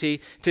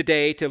opportunity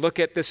today to look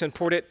at this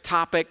important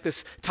topic,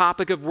 this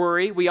topic of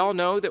worry. We all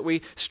know that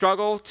we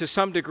struggle to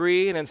some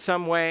degree and in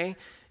some way.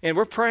 And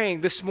we're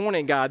praying this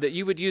morning, God, that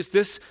you would use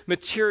this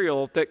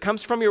material that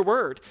comes from your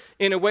word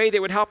in a way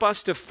that would help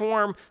us to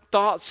form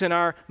thoughts in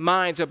our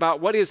minds about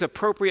what is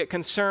appropriate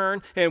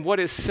concern and what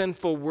is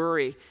sinful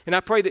worry. And I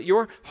pray that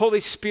your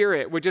Holy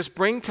Spirit would just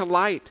bring to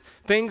light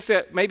things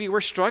that maybe we're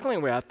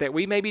struggling with, that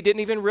we maybe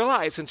didn't even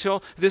realize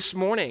until this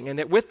morning. And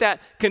that with that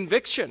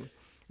conviction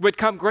would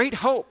come great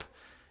hope.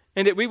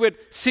 And that we would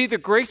see the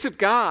grace of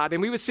God,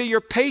 and we would see your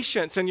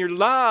patience and your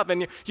love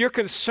and your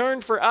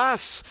concern for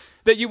us,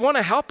 that you want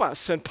to help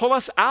us and pull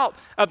us out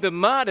of the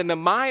mud and the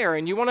mire,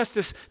 and you want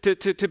us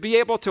to be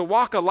able to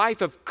walk a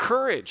life of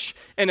courage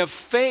and of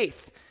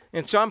faith.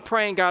 And so I'm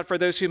praying, God, for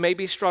those who may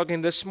be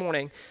struggling this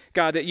morning,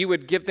 God, that you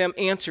would give them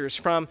answers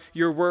from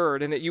your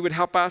word, and that you would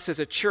help us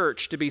as a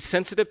church to be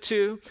sensitive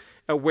to,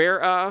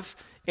 aware of,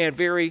 and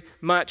very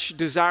much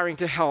desiring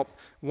to help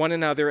one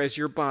another as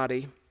your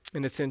body.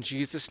 And it's in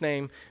Jesus'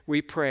 name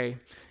we pray.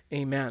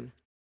 Amen.